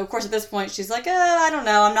 And so, of course, at this point, she's like, I don't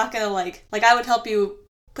know, I'm not gonna, like, I would help you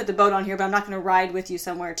put the boat on here, but I'm not gonna ride with you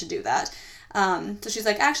somewhere to do that. So she's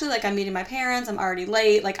like, actually, I'm meeting my parents, I'm already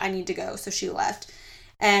late, I need to go, so she left.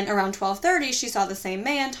 And around 12:30, she saw the same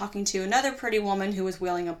man talking to another pretty woman who was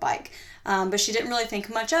wheeling a bike. But she didn't really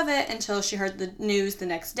think much of it until she heard the news the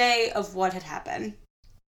next day of what had happened.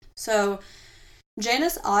 So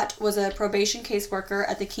Janice Ott was a probation caseworker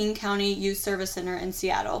at the King County Youth Service Center in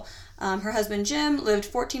Seattle. Her husband Jim lived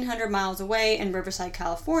 1,400 miles away in Riverside,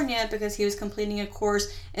 California, because he was completing a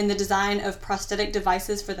course in the design of prosthetic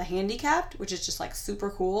devices for the handicapped, which is just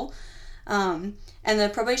super cool. And the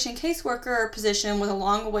probation caseworker position was a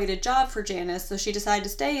long-awaited job for Janice, so she decided to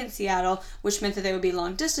stay in Seattle, which meant that they would be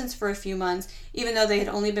long distance for a few months, even though they had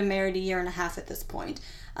only been married a year and a half at this point.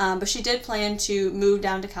 But she did plan to move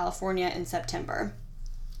down to California in September.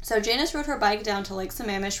 So Janice rode her bike down to Lake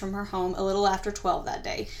Sammamish from her home a little after 12 that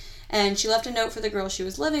day, and she left a note for the girl she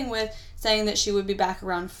was living with saying that she would be back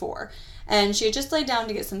around 4. And she had just laid down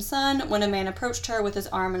to get some sun when a man approached her with his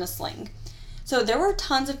arm in a sling. So there were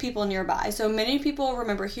tons of people nearby. So many people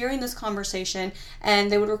remember hearing this conversation, and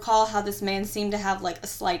they would recall how this man seemed to have a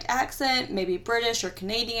slight accent, maybe British or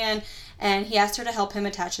Canadian, and he asked her to help him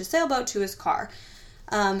attach his sailboat to his car.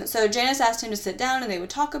 So Janice asked him to sit down and they would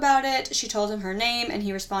talk about it. She told him her name, and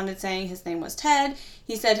he responded saying his name was Ted.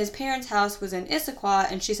 He said his parents' house was in Issaquah,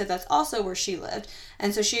 and she said that's also where she lived.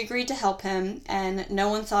 And so she agreed to help him, and no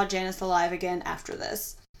one saw Janice alive again after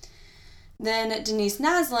this. Then Denise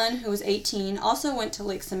Naslin, who was 18, also went to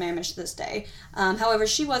Lake Sammamish this day. However,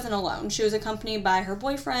 she wasn't alone. She was accompanied by her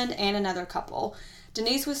boyfriend and another couple.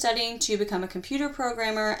 Denise was studying to become a computer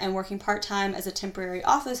programmer and working part-time as a temporary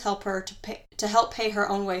office helper to help pay her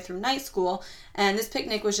own way through night school, and this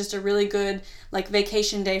picnic was just a really good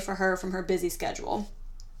vacation day for her from her busy schedule.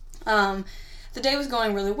 The day was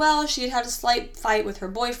going really well. She had a slight fight with her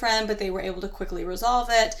boyfriend, but they were able to quickly resolve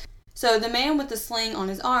it. So the man with the sling on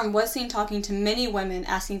his arm was seen talking to many women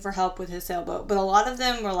asking for help with his sailboat, but a lot of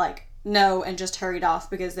them were like, no, and just hurried off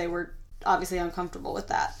because they were obviously uncomfortable with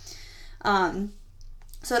that.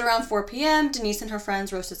 So at around 4 p.m., Denise and her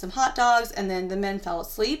friends roasted some hot dogs, and then the men fell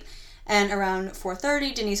asleep, and around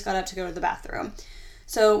 4:30, Denise got up to go to the bathroom.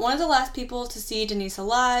 So one of the last people to see Denise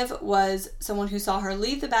alive was someone who saw her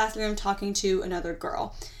leave the bathroom talking to another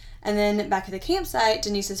girl. And then back at the campsite,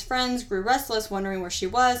 Denise's friends grew restless, wondering where she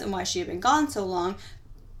was and why she had been gone so long,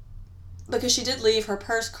 because she did leave her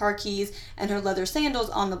purse, car keys, and her leather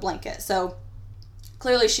sandals on the blanket. So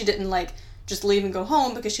clearly she didn't just leave and go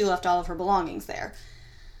home because she left all of her belongings there.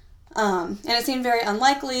 And it seemed very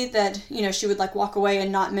unlikely that, she would walk away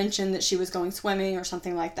and not mention that she was going swimming or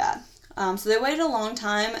something like that. So they waited a long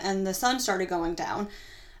time and the sun started going down.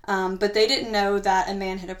 But they didn't know that a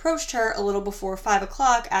man had approached her a little before 5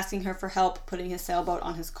 o'clock asking her for help putting his sailboat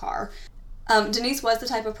on his car. Denise was the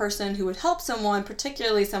type of person who would help someone,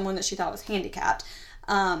 particularly someone that she thought was handicapped.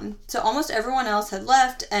 So almost everyone else had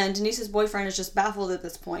left, and Denise's boyfriend is just baffled at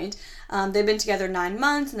this point. They've been together 9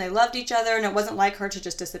 months, and they loved each other, and it wasn't like her to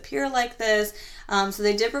just disappear like this. So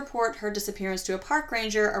they did report her disappearance to a park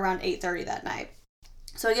ranger around 8:30 that night.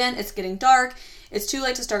 So again, it's getting dark. It's too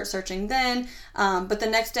late to start searching then, but the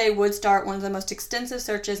next day would start one of the most extensive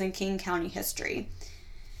searches in King County history.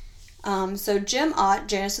 So Jim Ott,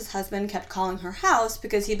 Janice's husband, kept calling her house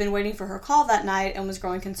because he'd been waiting for her call that night and was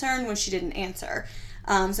growing concerned when she didn't answer.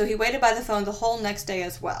 So he waited by the phone the whole next day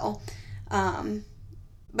as well.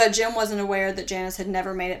 But Jim wasn't aware that Janice had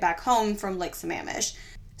never made it back home from Lake Sammamish.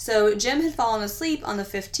 So Jim had fallen asleep on the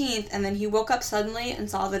 15th, and then he woke up suddenly and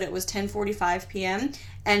saw that it was 10:45 p.m.,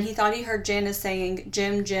 and he thought he heard Janice saying,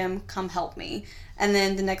 "Jim, Jim, come help me." And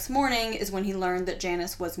then the next morning is when he learned that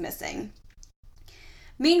Janice was missing.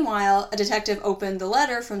 Meanwhile, a detective opened the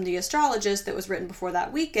letter from the astrologist that was written before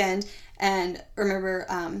that weekend, and remember,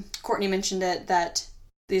 Courtney mentioned it, that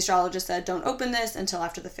the astrologist said, don't open this until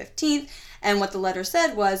after the 15th, and what the letter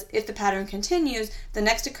said was, if the pattern continues, the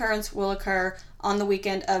next occurrence will occur on the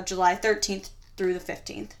weekend of July 13th through the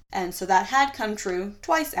 15th. And so that had come true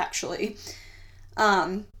twice, actually.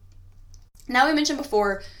 Now, we mentioned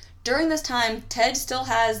before, during this time, Ted still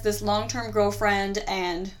has this long-term girlfriend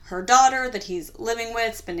and her daughter that he's living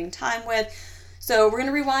with, spending time with. So we're going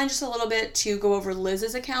to rewind just a little bit to go over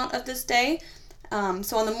Liz's account of this day.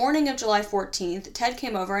 So on the morning of July 14th, Ted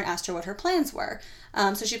came over and asked her what her plans were.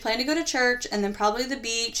 So she planned to go to church and then probably the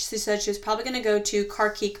beach. She said she was probably going to go to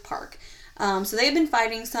Carkeek Park. So they had been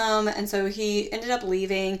fighting some, and so he ended up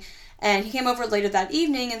leaving. And he came over later that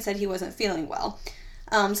evening and said he wasn't feeling well.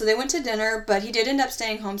 So they went to dinner, but he did end up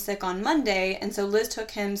staying home sick on Monday, and so Liz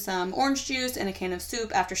took him some orange juice and a can of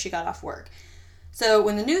soup after she got off work. So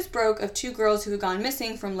when the news broke of 2 girls who had gone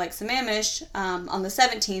missing from Lake Sammamish, on the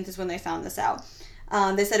 17th is when they found this out.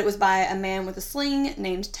 They said it was by a man with a sling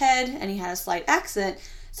named Ted, and he had a slight accent.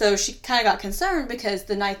 So she kind of got concerned because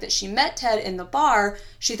the night that she met Ted in the bar,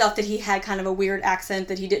 she thought that he had kind of a weird accent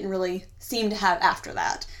that he didn't really seem to have after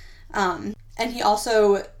that. And he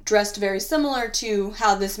also dressed very similar to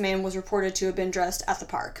how this man was reported to have been dressed at the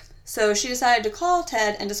park. So she decided to call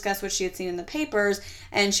Ted and discuss what she had seen in the papers,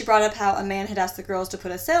 and she brought up how a man had asked the girls to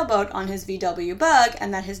put a sailboat on his VW Bug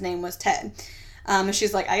and that his name was Ted. And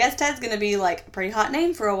she's like, I guess Ted's going to be like a pretty hot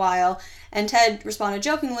name for a while. And Ted responded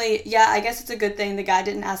jokingly, yeah, I guess it's a good thing the guy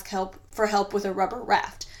didn't ask for help with a rubber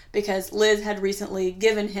raft, because Liz had recently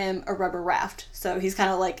given him a rubber raft. So he's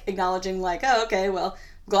kind of like acknowledging like, oh, okay, well,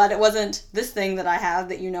 glad it wasn't this thing that I have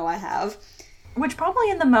that you know I have. Which probably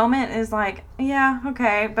in the moment is like, yeah,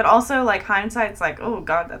 okay. But also like hindsight's like, oh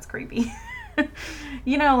God, that's creepy.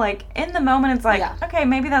 You know, like in the moment it's like, yeah, okay,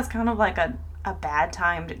 maybe that's kind of like a bad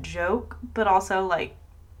timed joke, but also like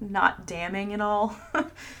not damning at all.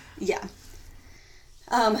 Yeah.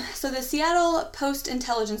 So the Seattle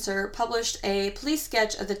Post-Intelligencer published a police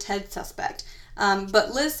sketch of the Ted suspect.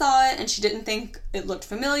 But Liz saw it and she didn't think it looked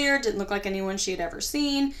familiar, didn't look like anyone she had ever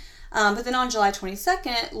seen. But then on July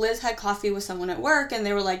 22nd, Liz had coffee with someone at work and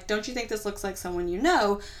they were like, don't you think this looks like someone you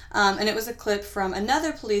know? And it was a clip from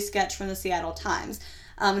another police sketch from the Seattle Times.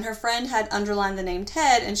 And her friend had underlined the name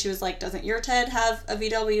Ted, and she was like, doesn't your Ted have a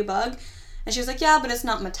VW Bug? And she was like, yeah, but it's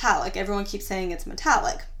not metallic. Everyone keeps saying it's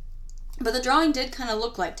metallic. But the drawing did kind of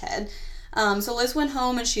look like Ted. So Liz went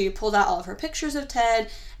home and she pulled out all of her pictures of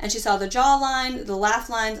Ted, and she saw the jawline, the laugh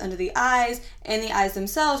lines under the eyes, and the eyes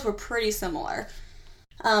themselves were pretty similar.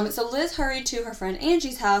 So Liz hurried to her friend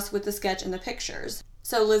Angie's house with the sketch and the pictures.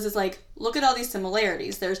 So Liz is like, look at all these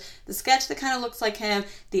similarities. There's the sketch that kind of looks like him,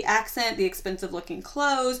 the accent, the expensive looking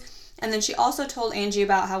clothes, and then she also told Angie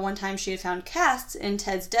about how one time she had found casts in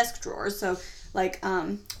Ted's desk drawers, so like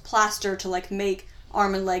plaster to like make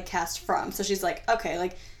arm and leg cast from. So she's like, okay,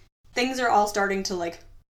 like things are all starting to like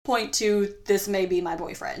point to this may be my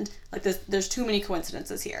boyfriend. Like there's too many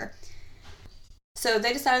coincidences here. So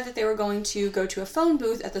they decided that they were going to go to a phone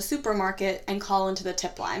booth at the supermarket and call into the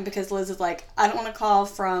tip line, because Liz is like, I don't want to call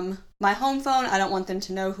from my home phone. I don't want them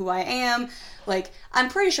to know who I am. Like, I'm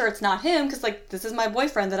pretty sure it's not him, because like this is my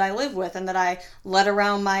boyfriend that I live with and that I let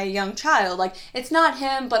around my young child. Like, it's not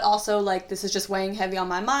him, but also like this is just weighing heavy on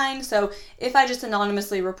my mind. So if I just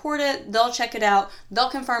anonymously report it, they'll check it out, they'll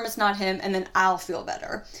confirm it's not him, and then I'll feel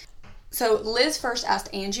better. So Liz first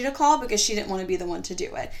asked Angie to call because she didn't want to be the one to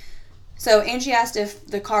do it. So Angie asked if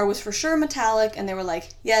the car was for sure metallic, and they were like,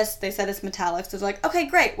 yes, they said it's metallic. So they're like, okay,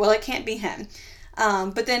 great. Well, it can't be him.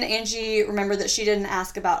 But then Angie remembered that she didn't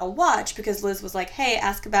ask about a watch, because Liz was like, hey,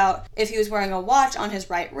 ask about if he was wearing a watch on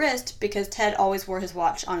his right wrist, because Ted always wore his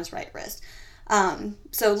watch on his right wrist.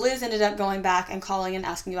 So Liz ended up going back and calling and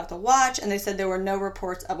asking about the watch, and they said there were no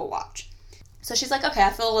reports of a watch. So she's like, okay,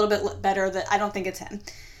 I feel a little bit better that I don't think it's him.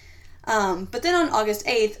 But then on August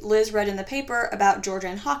 8th, Liz read in the paper about Georgia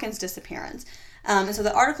Ann Hawkins' disappearance. And so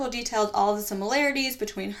the article detailed all the similarities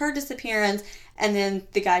between her disappearance and then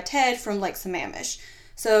the guy Ted from Lake Sammamish.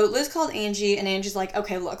 So Liz called Angie, and Angie's like,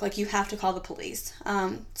 okay, look, like, you have to call the police.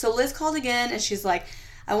 So Liz called again, and she's like,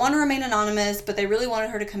 I want to remain anonymous, but they really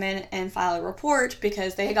wanted her to come in and file a report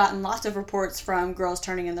because they had gotten lots of reports from girls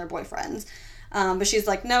turning in their boyfriends. But she's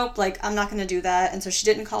like, nope, like, I'm not going to do that. And so she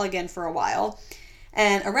didn't call again for a while.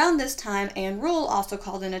 And around this time, Ann Rule also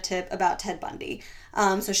called in a tip about Ted Bundy.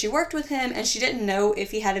 So she worked with him, and she didn't know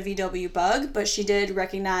if he had a VW bug, but she did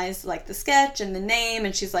recognize, like, the sketch and the name,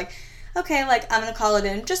 and she's like, okay, like, I'm going to call it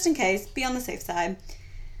in just in case, be on the safe side.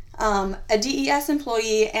 A DES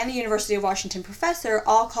employee and a University of Washington professor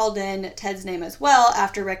all called in Ted's name as well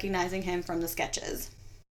after recognizing him from the sketches.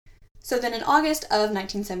 So then in August of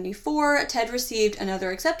 1974, Ted received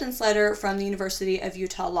another acceptance letter from the University of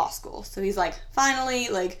Utah Law School. So he's like, finally,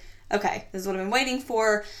 like, okay, this is what I've been waiting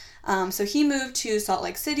for. So he moved to Salt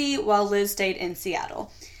Lake City while Liz stayed in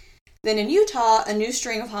Seattle. Then in Utah, a new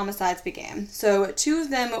string of homicides began. So 2 of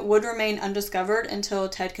them would remain undiscovered until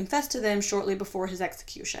Ted confessed to them shortly before his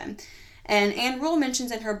execution. And Ann Rule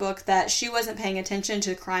mentions in her book that she wasn't paying attention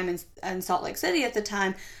to crime in Salt Lake City at the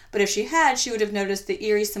time, but if she had, she would have noticed the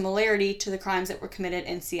eerie similarity to the crimes that were committed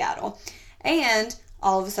in Seattle. And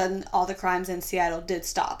all of a sudden, all the crimes in Seattle did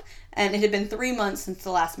stop. And it had been 3 months since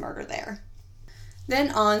the last murder there.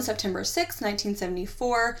 Then on September 6,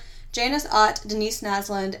 1974, Janice Ott, Denise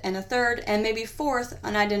Naslund, and a third, and maybe fourth,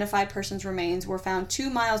 unidentified person's remains were found 2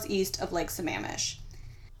 miles east of Lake Sammamish.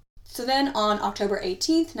 So then on October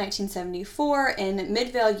 18th, 1974, in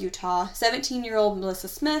Midvale, Utah, 17-year-old Melissa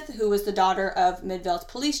Smith, who was the daughter of Midvale's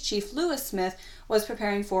police chief Lewis Smith, was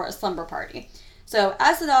preparing for a slumber party. So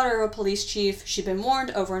as the daughter of a police chief, she'd been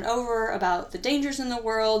warned over and over about the dangers in the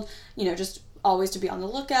world, just always to be on the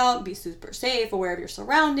lookout, be super safe, aware of your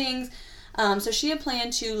surroundings. So she had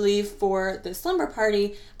planned to leave for the slumber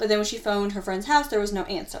party, but then when she phoned her friend's house, there was no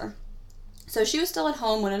answer. So she was still at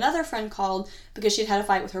home when another friend called because she'd had a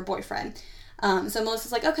fight with her boyfriend. So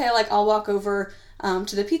Melissa's like, okay, like, I'll walk over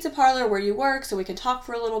to the pizza parlor where you work so we can talk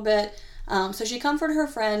for a little bit. So she comforted her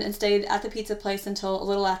friend and stayed at the pizza place until a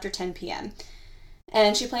little after 10 p.m.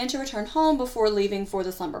 And she planned to return home before leaving for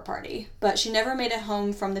the slumber party. But she never made it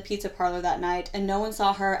home from the pizza parlor that night, and no one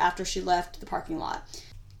saw her after she left the parking lot.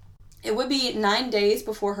 It would be 9 days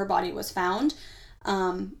before her body was found.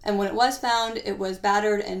 And when it was found, it was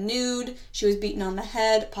battered and nude. She was beaten on the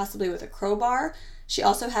head, possibly with a crowbar. She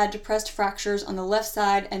also had depressed fractures on the left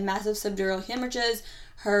side and massive subdural hemorrhages.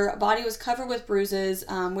 Her body was covered with bruises,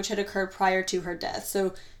 which had occurred prior to her death.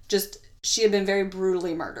 So she had been very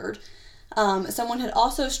brutally murdered. Someone had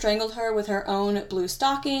also strangled her with her own blue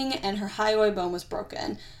stocking, and her hyoid bone was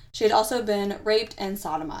broken. She had also been raped and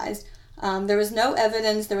sodomized. There was no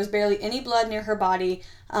evidence, there was barely any blood near her body,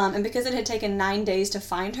 and because it had taken 9 days to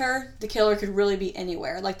find her, the killer could really be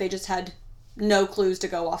anywhere. Like, they just had no clues to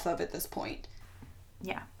go off of at this point.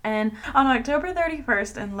 Yeah, and on October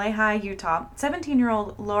 31st in Lehi, Utah,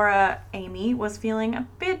 17-year-old Laura Amy was feeling a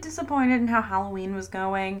bit disappointed in how Halloween was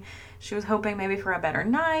going. She was hoping maybe for a better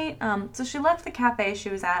night, so she left the cafe she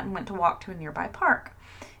was at and went to walk to a nearby park.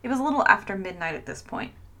 It was a little after midnight at this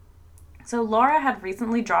point. So Laura had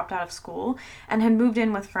recently dropped out of school and had moved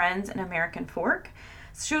in with friends in American Fork.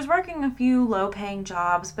 So she was working a few low-paying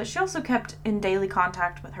jobs, but she also kept in daily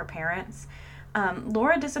contact with her parents.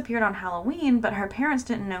 Laura disappeared on Halloween, but her parents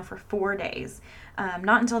didn't know for 4 days.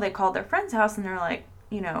 Not until they called their friend's house and they're like,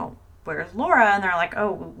 where's Laura? And they're like,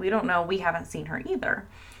 oh, we don't know. We haven't seen her either.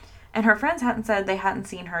 And her friends hadn't said they hadn't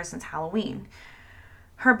seen her since Halloween.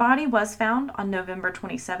 Her body was found on November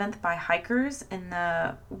 27th by hikers in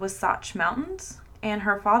the Wasatch Mountains, and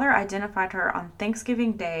her father identified her on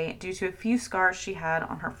Thanksgiving Day due to a few scars she had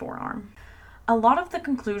on her forearm. A lot of the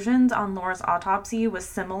conclusions on Laura's autopsy was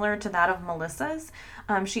similar to that of Melissa's.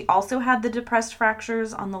 She also had the depressed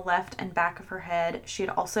fractures on the left and back of her head. She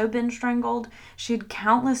had also been strangled. She had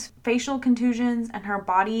countless facial contusions, and her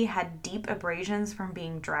body had deep abrasions from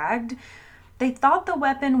being dragged. They thought the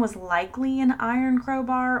weapon was likely an iron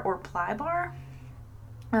crowbar or ply bar.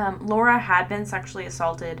 Laura had been sexually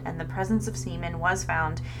assaulted, and the presence of semen was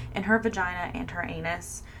found in her vagina and her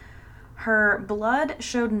anus. Her blood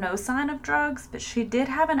showed no sign of drugs, but she did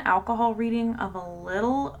have an alcohol reading of a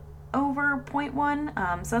little over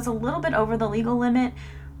 0.1, so that's a little bit over the legal limit,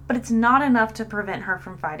 but it's not enough to prevent her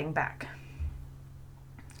from fighting back.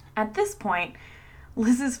 At this point,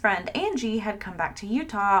 Liz's friend Angie had come back to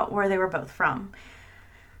Utah, where they were both from.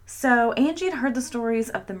 So Angie had heard the stories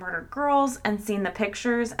of the murdered girls and seen the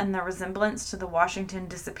pictures and the resemblance to the Washington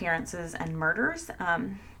disappearances and murders.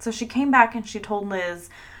 So she came back and she told Liz,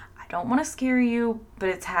 I don't want to scare you, but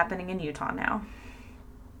it's happening in Utah now.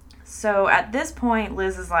 So at this point,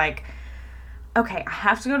 Liz is like, okay, I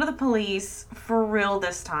have to go to the police for real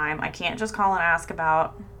this time. I can't just call and ask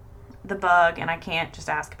about the bug, and I can't just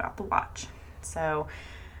ask about the watch. So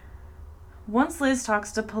once Liz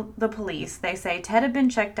talks to the police, they say Ted had been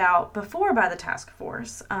checked out before by the task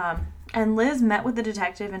force. And Liz met with the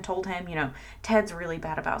detective and told him, Ted's really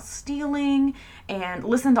bad about stealing, and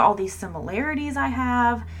listen to all these similarities I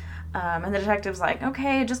have. And the detective's like,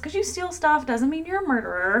 okay, just because you steal stuff doesn't mean you're a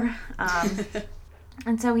murderer.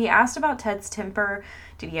 And so he asked about Ted's temper.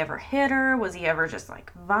 Did he ever hit her? Was he ever just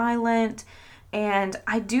violent? And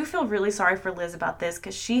I do feel really sorry for Liz about this,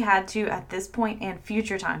 because she had to, at this point and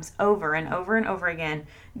future times, over and over and over again,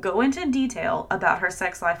 go into detail about her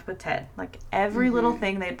sex life with Ted. Every little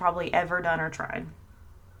thing they'd probably ever done or tried.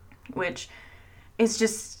 Which is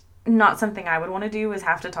just not something I would want to do, is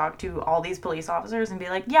have to talk to all these police officers and be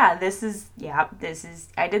like, I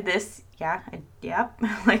did this,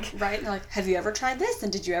 Right? Have you ever tried this?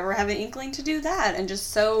 And did you ever have an inkling to do that? And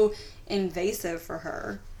just so invasive for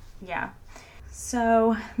her. Yeah.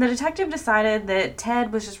 So the detective decided that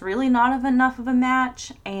Ted was just really not enough of a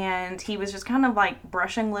match, and he was just kind of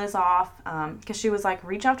brushing Liz off, because she was like,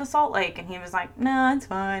 reach out to Salt Lake, and he was like, nah, it's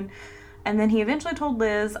fine. And then he eventually told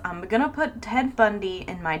Liz, I'm gonna put Ted Bundy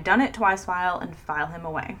in my done it twice file and file him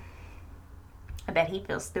away. I bet he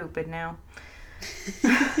feels stupid now.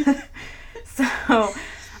 So,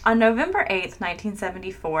 on November 8th,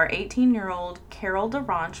 1974, 18-year-old Carol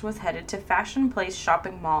DeRanch was headed to Fashion Place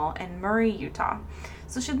Shopping Mall in Murray, Utah.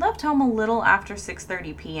 So she'd left home a little after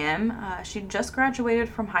 6:30 p.m. She'd just graduated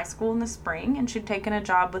from high school in the spring, and she'd taken a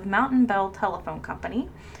job with Mountain Bell Telephone Company.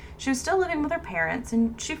 She was still living with her parents,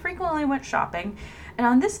 and she frequently went shopping. And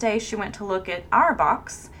on this day, she went to look at Our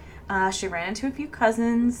Box. She ran into a few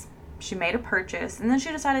cousins. She made a purchase, and then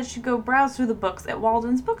she decided she'd go browse through the books at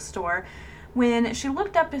Walden's bookstore, when she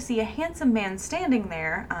looked up to see a handsome man standing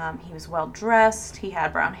there. He was well dressed, he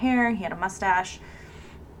had brown hair, he had a mustache,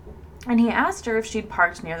 and he asked her if she'd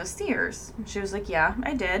parked near the Sears. She was like, yeah,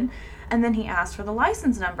 I did. And then he asked for the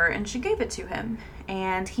license number, and she gave it to him.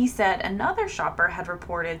 And he said another shopper had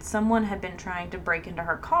reported someone had been trying to break into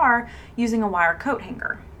her car using a wire coat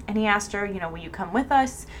hanger. And he asked her, will you come with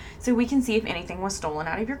us so we can see if anything was stolen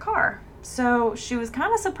out of your car? So she was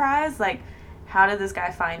kind of surprised, how did this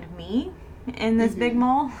guy find me in this big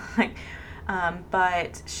mall?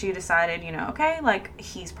 But she decided, okay,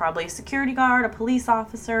 he's probably a security guard, a police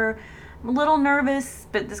officer. I'm a little nervous,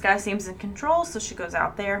 but this guy seems in control, so she goes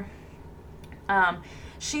out there.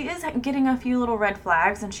 She is getting a few little red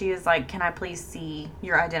flags, and she is like, can I please see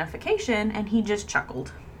your identification? And he just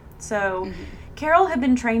chuckled. So Carol had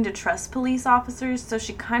been trained to trust police officers, so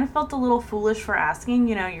she kind of felt a little foolish for asking.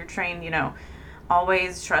 You're trained,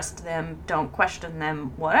 always trust them, don't question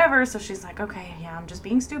them, whatever. So she's like, okay, yeah, I'm just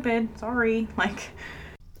being stupid. Sorry.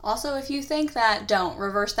 Also, if you think that, don't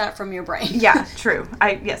reverse that from your brain. Yeah, true.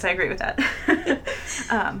 Yes, I agree with that.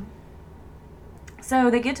 So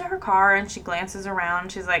they get to her car, and she glances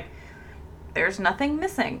around. She's like, there's nothing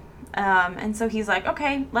missing. And so he's like,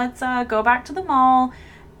 okay, let's go back to the mall.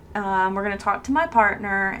 We're going to talk to my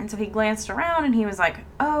partner. And so he glanced around, and he was like,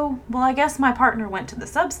 oh, well, I guess my partner went to the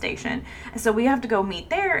substation. And so we have to go meet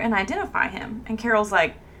there and identify him. And Carol's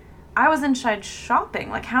like, I was inside shopping.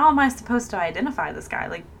 How am I supposed to identify this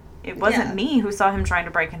guy? It wasn't me who saw him trying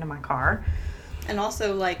to break into my car. And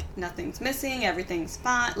also, nothing's missing. Everything's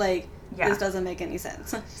fine. This doesn't make any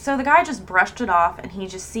sense. So the guy just brushed it off, and he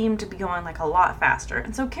just seemed to be going a lot faster.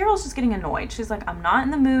 And so Carol's just getting annoyed. She's like, I'm not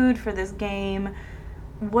in the mood for this game.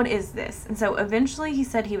 What is this? And so eventually he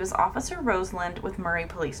said he was Officer Roseland with Murray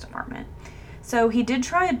Police Department. So he did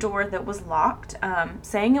try a door that was locked,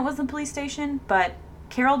 saying it was the police station, but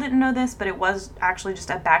Carol didn't know this, but it was actually just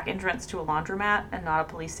a back entrance to a laundromat and not a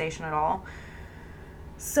police station at all.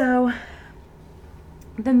 So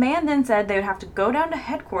the man then said they would have to go down to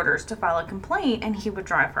headquarters to file a complaint, and he would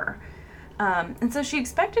drive her. And so she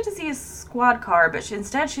expected to see a squad car, but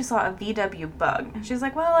instead she saw a VW Bug. And she's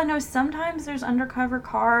like, well, I know sometimes there's undercover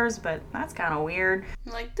cars, but that's kind of weird.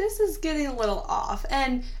 This is getting a little off.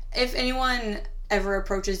 And if anyone ever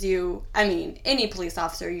approaches you, any police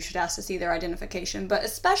officer, you should ask to see their identification, but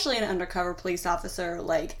especially an undercover police officer,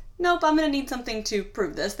 nope, I'm going to need something to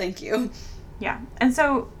prove this, thank you. Yeah, and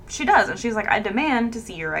so she does, and she's like, I demand to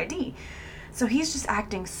see your ID. So he's just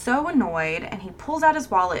acting so annoyed, and he pulls out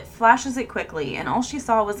his wallet, flashes it quickly, and all she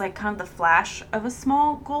saw was kind of the flash of a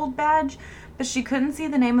small gold badge, but she couldn't see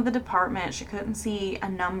the name of the department. She couldn't see a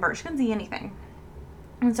number. She couldn't see anything.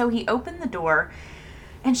 And so he opened the door,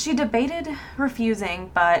 and she debated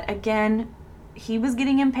refusing, but again, he was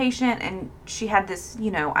getting impatient, and she had this,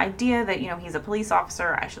 idea that, he's a police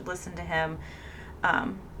officer. I should listen to him.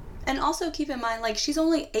 And also keep in mind, she's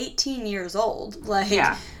only 18 years old.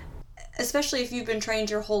 Yeah. Especially if you've been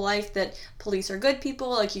trained your whole life that police are good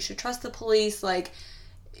people, you should trust the police, that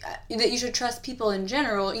you should trust people in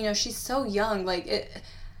general. She's so young.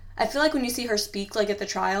 I feel like when you see her speak, at the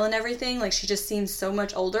trial and everything, she just seems so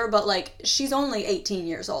much older, but, she's only 18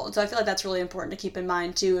 years old. So I feel like that's really important to keep in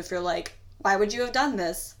mind, too, if you're why would you have done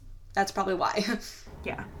this? That's probably why.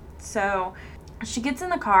 Yeah. So she gets in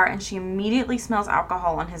the car, and she immediately smells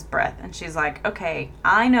alcohol on his breath, and she's like, okay,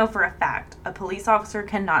 I know for a fact a police officer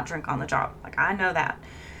cannot drink on the job. I know that.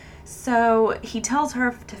 So he tells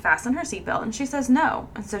her to fasten her seatbelt, and she says no.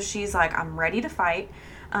 And so she's like, I'm ready to fight.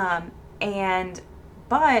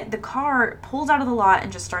 But the car pulls out of the lot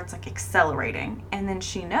and just starts accelerating. And then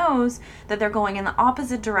she knows that they're going in the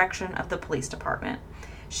opposite direction of the police department.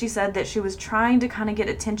 She said that she was trying to kind of get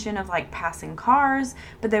attention of passing cars,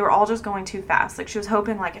 but they were all just going too fast. She was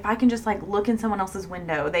hoping if I can just look in someone else's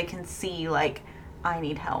window, they can see I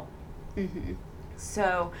need help. Mm-hmm.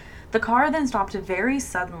 So the car then stopped very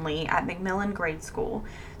suddenly at McMillan Grade School.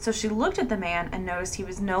 So she looked at the man and noticed he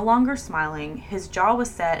was no longer smiling. His jaw was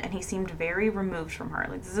set, and he seemed very removed from her.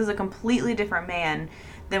 This is a completely different man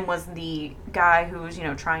than was the guy who was,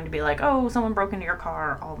 trying to be oh, someone broke into your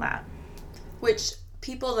car, all that. Which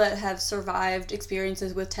people that have survived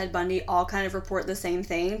experiences with Ted Bundy all kind of report the same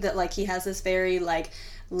thing, that he has this very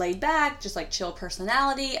laid back, just chill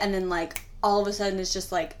personality, and then all of a sudden it's just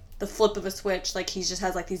the flip of a switch, he just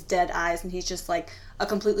has these dead eyes, and he's just a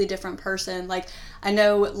completely different person. I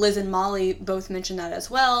know Liz and Molly both mentioned that as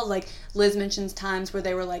well. Liz mentions times where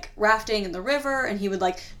they were rafting in the river, and he would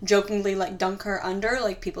jokingly dunk her under,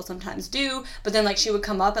 people sometimes do, but then she would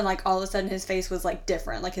come up, and all of a sudden his face was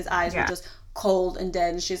different, his eyes were just cold and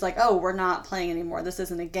dead, and she's oh, we're not playing anymore, this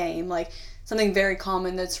isn't a game. Something very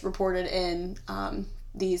common that's reported in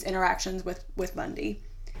these interactions with Bundy.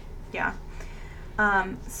 Yeah.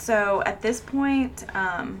 So at this point,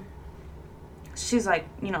 she's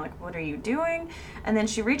what are you doing? And then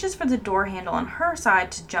she reaches for the door handle on her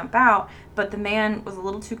side to jump out, but the man was a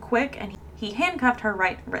little too quick, and he handcuffed her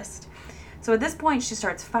right wrist. So at this point, she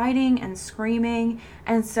starts fighting and screaming,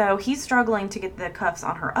 and so he's struggling to get the cuffs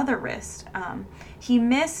on her other wrist. He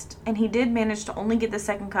missed, and he did manage to only get the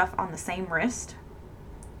second cuff on the same wrist.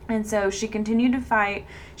 And so she continued to fight.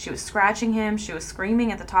 She was scratching him. She was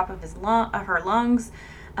screaming at the top of her lungs.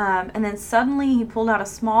 And then suddenly he pulled out a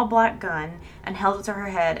small black gun and held it to her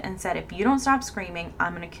head and said, if you don't stop screaming,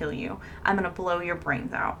 I'm going to kill you. I'm going to blow your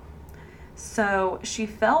brains out. So she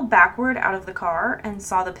fell backward out of the car and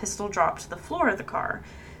saw the pistol drop to the floor of the car.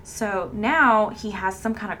 So now he has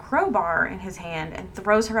some kind of crowbar in his hand and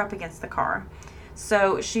throws her up against the car.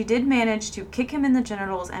 So she did manage to kick him in the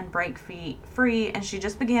genitals and break free, and she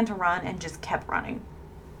just began to run and just kept running.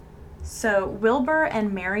 So Wilbur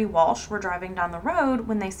and Mary Walsh were driving down the road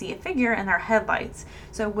when they see a figure in their headlights.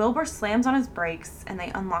 So Wilbur slams on his brakes, and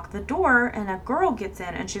they unlock the door, and a girl gets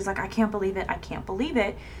in, and she's like, I can't believe it, I can't believe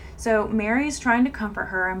it. So Mary's trying to comfort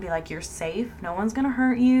her and be like, you're safe, no one's going to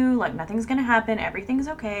hurt you, nothing's going to happen, everything's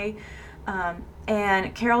okay.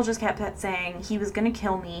 And Carol just kept saying he was going to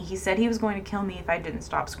kill me. He said he was going to kill me if I didn't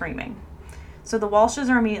stop screaming. So the Walshes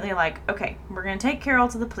are immediately like, okay, we're going to take Carol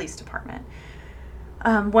to the police department.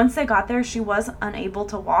 Once they got there, she was unable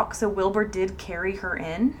to walk, so Wilbur did carry her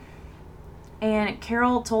in. And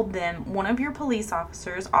Carol told them, one of your police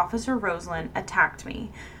officers, Officer Roseland, attacked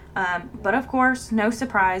me. But of course, no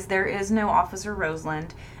surprise, there is no Officer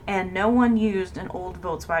Roseland, and no one used an old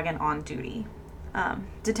Volkswagen on duty.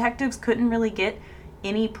 Detectives couldn't really get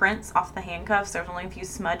any prints off the handcuffs. There was only a few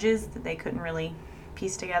smudges that they couldn't really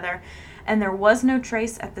piece together. And there was no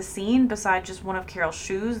trace at the scene besides just one of Carol's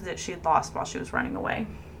shoes that she'd lost while she was running away.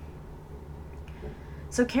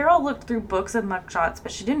 So Carol looked through books of mugshots,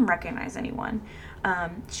 but she didn't recognize anyone.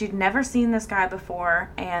 She'd never seen this guy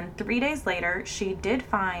before, and 3 days later, she did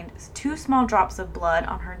find 2 small drops of blood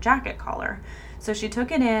on her jacket collar. So she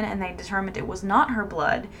took it in, and they determined it was not her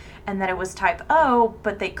blood, and that it was type O,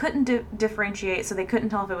 but they couldn't differentiate, so they couldn't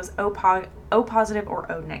tell if it was O positive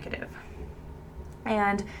or O negative.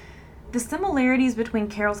 And the similarities between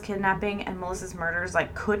Carol's kidnapping and Melissa's murders,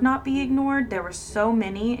 could not be ignored. There were so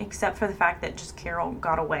many, except for the fact that just Carol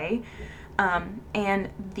got away. And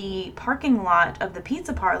the parking lot of the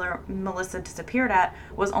pizza parlor Melissa disappeared at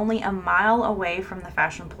was only a mile away from the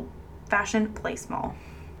Fashion Place Mall.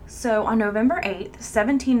 So on November 8th,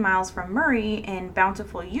 17 miles from Murray in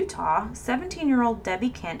Bountiful, Utah, 17-year-old Debbie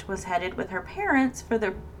Kent was headed with her parents for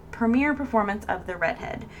the premiere performance of The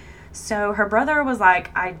Redhead. So her brother was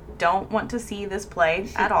like, I don't want to see this play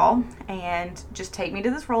at all, and just take me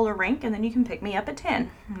to this roller rink, and then you can pick me up at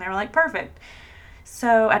 10. And they were like, perfect.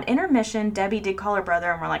 So at intermission, Debbie did call her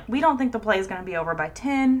brother, and we're like, we don't think the play is going to be over by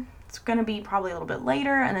 10. It's going to be probably a little bit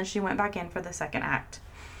later, and then she went back in for the second act.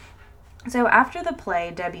 So after the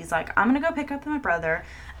play, Debbie's like, I'm going to go pick up my brother,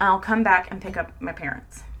 and I'll come back and pick up my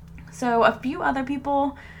parents. So a few other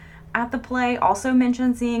people at the play also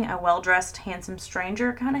mentioned seeing a well-dressed, handsome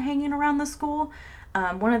stranger kind of hanging around the school.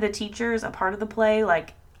 One of the teachers, a part of the play,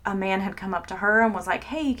 like, a man had come up to her and was like,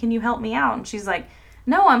 hey, can you help me out? And she's like,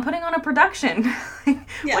 no, I'm putting on a production.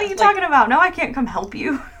 What are you talking about? No, I can't come help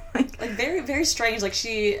you. Like very, very strange. Like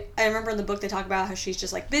I remember in the book they talk about how she's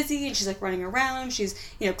just like busy and she's like running around. She's,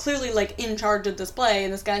 clearly like in charge of this play,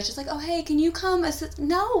 and this guy's just like, oh, hey, can you come? I said,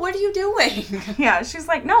 no, what are you doing? Yeah, she's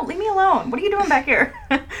like, no, leave me alone. What are you doing back here?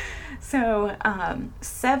 So,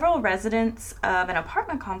 several residents of an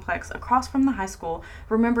apartment complex across from the high school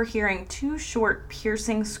remember hearing 2 short,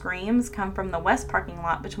 piercing screams come from the west parking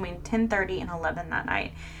lot between 10:30 and 11 that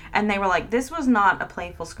night. And they were like, this was not a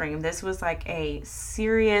playful scream. This was like a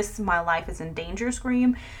serious, my life is in danger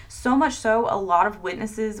scream. So much so, a lot of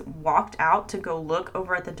witnesses walked out to go look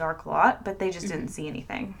over at the dark lot, but they just didn't see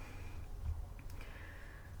anything.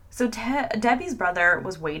 So Debbie's brother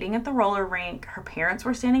was waiting at the roller rink. Her parents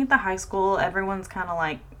were standing at the high school. Everyone's kind of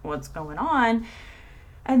like, what's going on?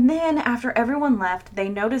 And then after everyone left, they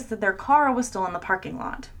noticed that their car was still in the parking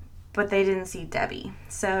lot, but they didn't see Debbie.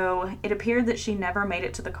 So it appeared that she never made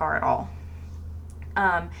it to the car at all.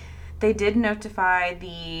 They did notify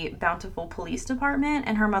the Bountiful Police Department,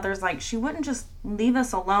 and her mother's like, she wouldn't just leave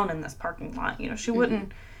us alone in this parking lot. She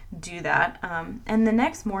wouldn't do that. And the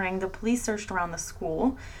next morning, the police searched around the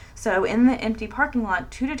school. So in the empty parking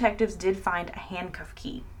lot, 2 detectives did find a handcuff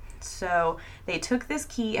key. So they took this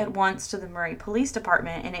key at once to the Murray Police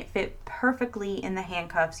Department, and it fit perfectly in the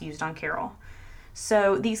handcuffs used on Carol.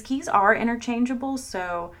 So these keys are interchangeable.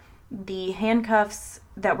 So the handcuffs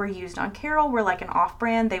that were used on Carol were like an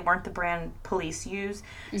off-brand. They weren't the brand police use.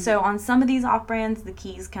 Mm-hmm. So on some of these off-brands, the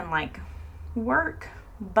keys can like work,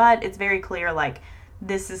 but it's very clear like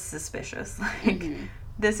this is suspicious. Like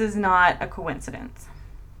this is not a coincidence.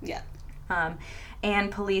 Yeah.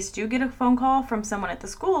 And police do get a phone call from someone at the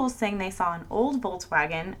school saying they saw an old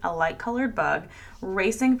Volkswagen, a light-colored Bug,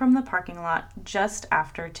 racing from the parking lot just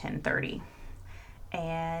after 10:30.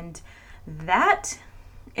 And that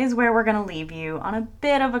is where we're going to leave you on a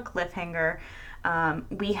bit of a cliffhanger.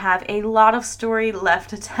 We have a lot of story left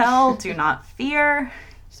to tell. Do not fear.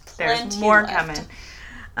 There's more coming.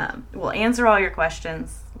 We'll answer all your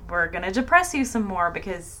questions. We're going to depress you some more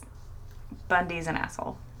because Bundy's an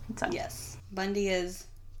asshole. So. Yes. Bundy is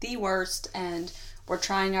the worst, and we're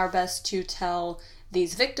trying our best to tell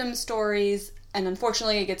these victim stories, and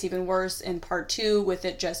unfortunately it gets even worse in part 2 with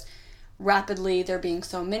it just rapidly there being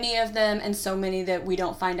so many of them, and so many that we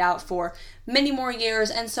don't find out for many more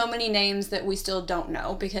years, and so many names that we still don't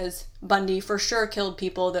know, because Bundy for sure killed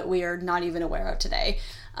people that we are not even aware of today.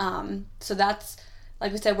 So that's,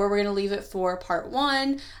 like we said, where we're going to leave it for part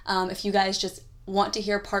 1. If you guys just want to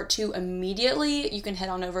hear part 2 immediately, you can head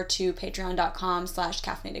on over to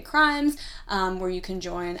patreon.com/caffeinatedcrimes, where you can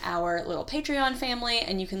join our little Patreon family,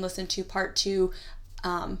 and you can listen to part 2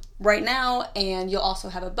 right now, and you'll also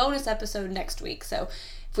have a bonus episode next week. So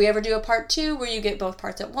if we ever do a part 2 where you get both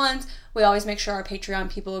parts at once, we always make sure our Patreon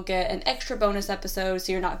people get an extra bonus episode,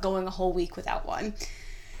 so you're not going a whole week without one.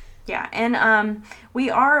 Yeah, and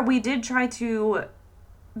we did try to.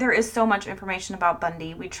 There is so much information about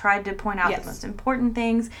Bundy. We tried to point out the most important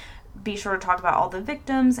things. Be sure to talk about all the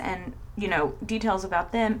victims and, details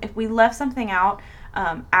about them. If we left something out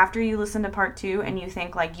after you listen to part 2 and you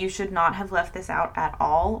think, like, you should not have left this out at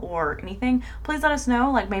all or anything, please let us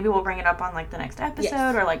know. Like, maybe we'll bring it up on, like, the next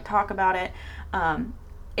episode or, like, talk about it.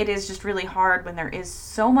 It is just really hard when there is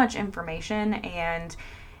so much information, and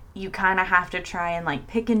you kind of have to try and, like,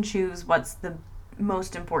 pick and choose what's the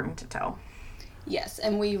most important to tell. Yes,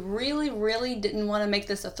 and we really, really didn't want to make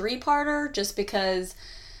this a 3-parter just because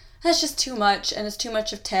that's just too much, and it's too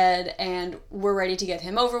much of Ted, and we're ready to get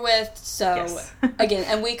him over with. So, again,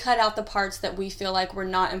 and we cut out the parts that we feel like were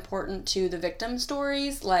not important to the victim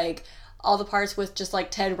stories, like all the parts with just, like,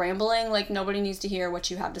 Ted rambling. Like, nobody needs to hear what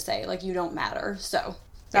you have to say. Like, you don't matter. So,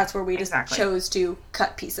 that's where we just chose to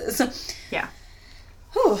cut pieces. Yeah.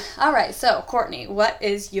 Whew. All right, so, Courtney, what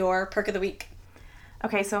is your perk of the week?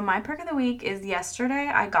 Okay, so my perk of the week is yesterday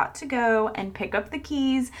I got to go and pick up the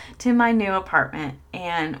keys to my new apartment.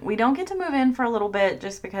 And we don't get to move in for a little bit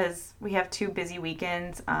just because we have 2 busy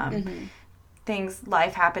weekends.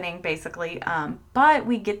 Life happening basically. But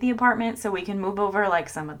we get the apartment so we can move over like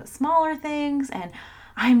some of the smaller things. And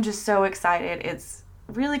I'm just so excited. It's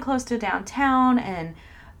really close to downtown and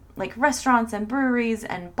like restaurants and breweries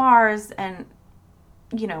and bars and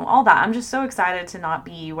all that. I'm just so excited to not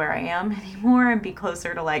be where I am anymore and be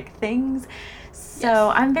closer to like things. So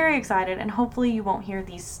yes. I'm very excited, and hopefully you won't hear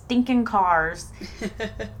these stinking cars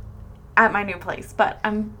at my new place. But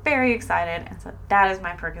I'm very excited, and so that is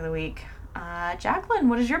my perk of the week. Jacqueline,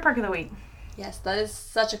 what is your perk of the week? Yes, that is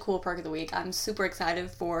such a cool perk of the week. I'm super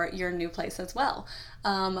excited for your new place as well.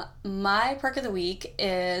 My perk of the week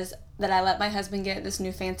is that I let my husband get this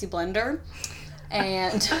new fancy blender,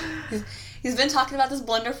 and he's been talking about this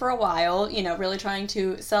blender for a while, really trying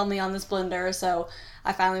to sell me on this blender. So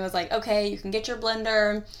I finally was like, okay, you can get your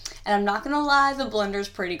blender. And I'm not going to lie, the blender's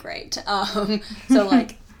pretty great. So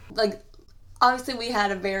like obviously we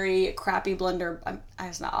had a very crappy blender.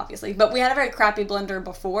 It's not obviously, but we had a very crappy blender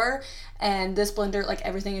before. And this blender, like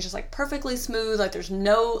everything is just like perfectly smooth. Like there's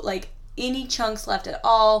no like any chunks left at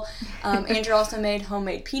all. Andrew also made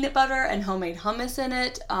homemade peanut butter and homemade hummus in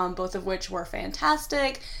it, both of which were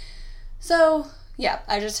fantastic. So, yeah,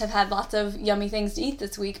 I just have had lots of yummy things to eat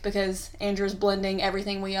this week because Andrew's blending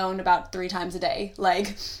everything we own about 3 times a day.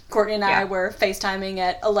 Like, Courtney and I were FaceTiming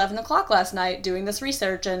at 11 o'clock last night doing this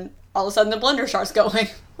research, and all of a sudden the blender starts going.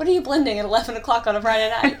 What are you blending at 11 o'clock on a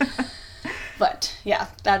Friday night? But, yeah,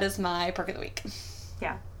 that is my perk of the week.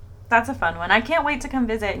 Yeah, that's a fun one. I can't wait to come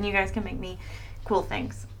visit, and you guys can make me cool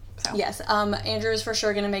things. So. Yes, Andrew is for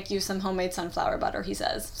sure going to make you some homemade sunflower butter, he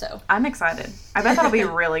says. So I'm excited. I bet that'll be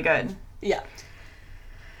really good. Yeah.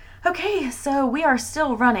 Okay, so we are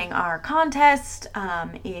still running our contest.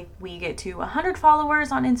 If we get to 100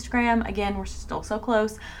 followers on Instagram, again, we're still so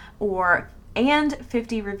close, and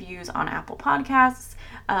 50 reviews on Apple Podcasts,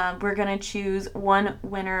 we're going to choose one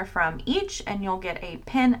winner from each, and you'll get a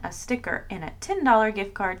pin, a sticker, and a $10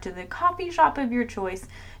 gift card to the coffee shop of your choice.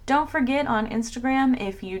 Don't forget on Instagram,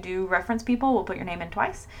 if you do reference people, we'll put your name in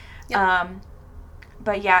twice. Yep.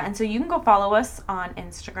 But yeah, and so you can go follow us on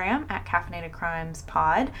Instagram at Caffeinated Crimes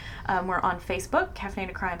Pod. We're on Facebook,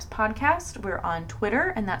 Caffeinated Crimes Podcast. We're on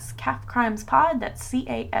Twitter, and that's Caff Crimes Pod. That's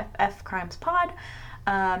CAFF Crimes Pod.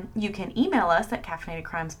 You can email us at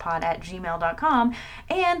caffeinatedcrimespod@gmail.com.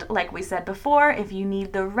 And like we said before, if you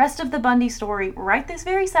need the rest of the Bundy story right this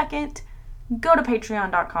very second, go to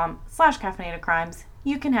patreon.com/caffeinatedcrimes.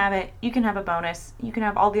 You can have it. You can have a bonus. You can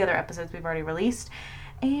have all the other episodes we've already released.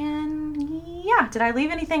 And yeah, did I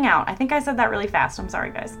leave anything out? I think I said that really fast. I'm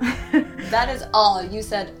sorry, guys. That is all. You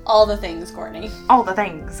said all the things, Courtney. All the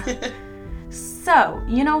things. So,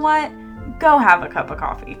 you know what? Go have a cup of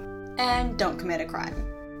coffee. And don't commit a crime.